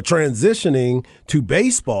 But transitioning to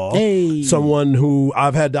baseball, someone who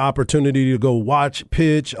I've had the opportunity to go watch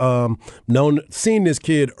pitch, seen this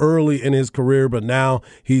kid early in his career, but now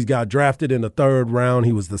he's got drafted in the 3rd round.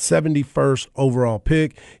 He was the 71st overall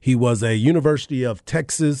pick. He was a University of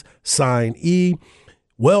Texas signee.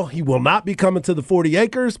 Well, he will not be coming to the 40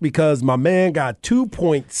 acres because my man got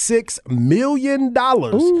 $2.6 million.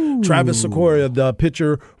 Ooh. Travis Sequoia, the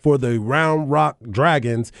pitcher for the Round Rock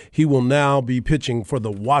Dragons, he will now be pitching for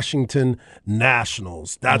the Washington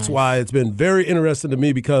Nationals. That's why it's been very interesting to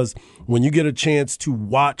me, because when you get a chance to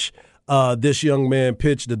watch this young man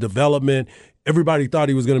pitch, the development, everybody thought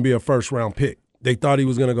he was going to be a first-round pick. They thought he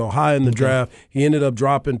was going to go high in the draft. He ended up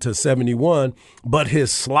dropping to 71, but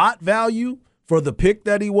his slot value for the pick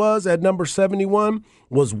that he was at number 71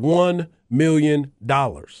 was $1 million.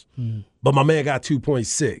 But my man got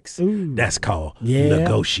 2.6. That's called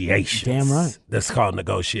negotiations. Damn right. That's called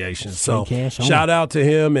negotiations. So cash shout out to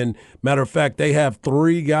him. And matter of fact, they have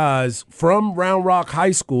 3 guys from Round Rock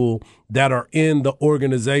High School that are in the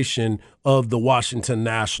organization of the Washington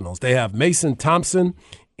Nationals. They have Mason Thompson,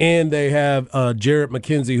 and they have Jared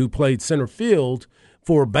McKenzie, who played center field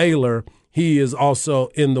for Baylor. He is also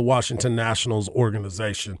in the Washington Nationals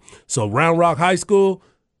organization. So Round Rock High School,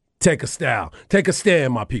 take a stand. Take a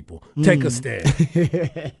stand, my people. Take a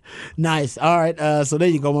stand. Nice. All right. So there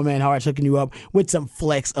you go, my man Howard, hooking you up with some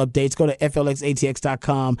flex updates. Go to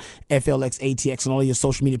FLXATX.com, FLXATX on all your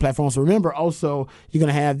social media platforms. Remember, also, you're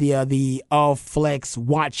going to have the All Flex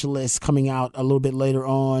watch list coming out a little bit later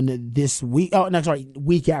on this week. Oh, no, sorry,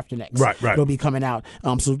 week after next. Right. It'll be coming out.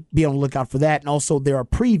 So be on the lookout for that. And also, there are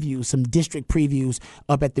previews, some district previews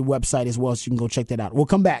up at the website as well, so you can go check that out. We'll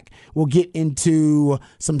come back. We'll get into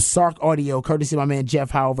some Sark audio, courtesy of my man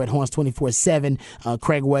Jeff Howe over at Horns 24/7,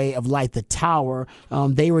 Craig Way of Light the Tower.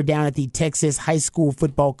 They were down at the Texas High School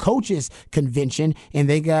Football Coaches Convention, and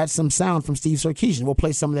they got some sound from Steve Sarkisian. We'll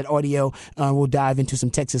play some of that audio. We'll dive into some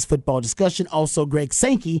Texas football discussion. Also, Greg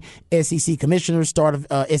Sankey, SEC Commissioner, start of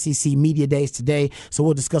SEC Media Days today, so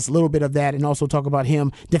we'll discuss a little bit of that and also talk about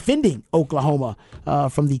him defending Oklahoma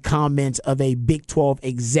from the comments of a Big 12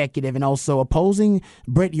 executive, and also opposing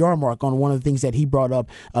Brett Yarmark on one of the things that he brought up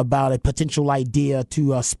about a potential idea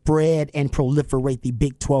to spread and proliferate the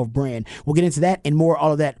Big 12 brand. We'll get into that and more,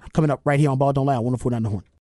 all of that coming up right here on Ball Don't Lie, 104.9 The Horn.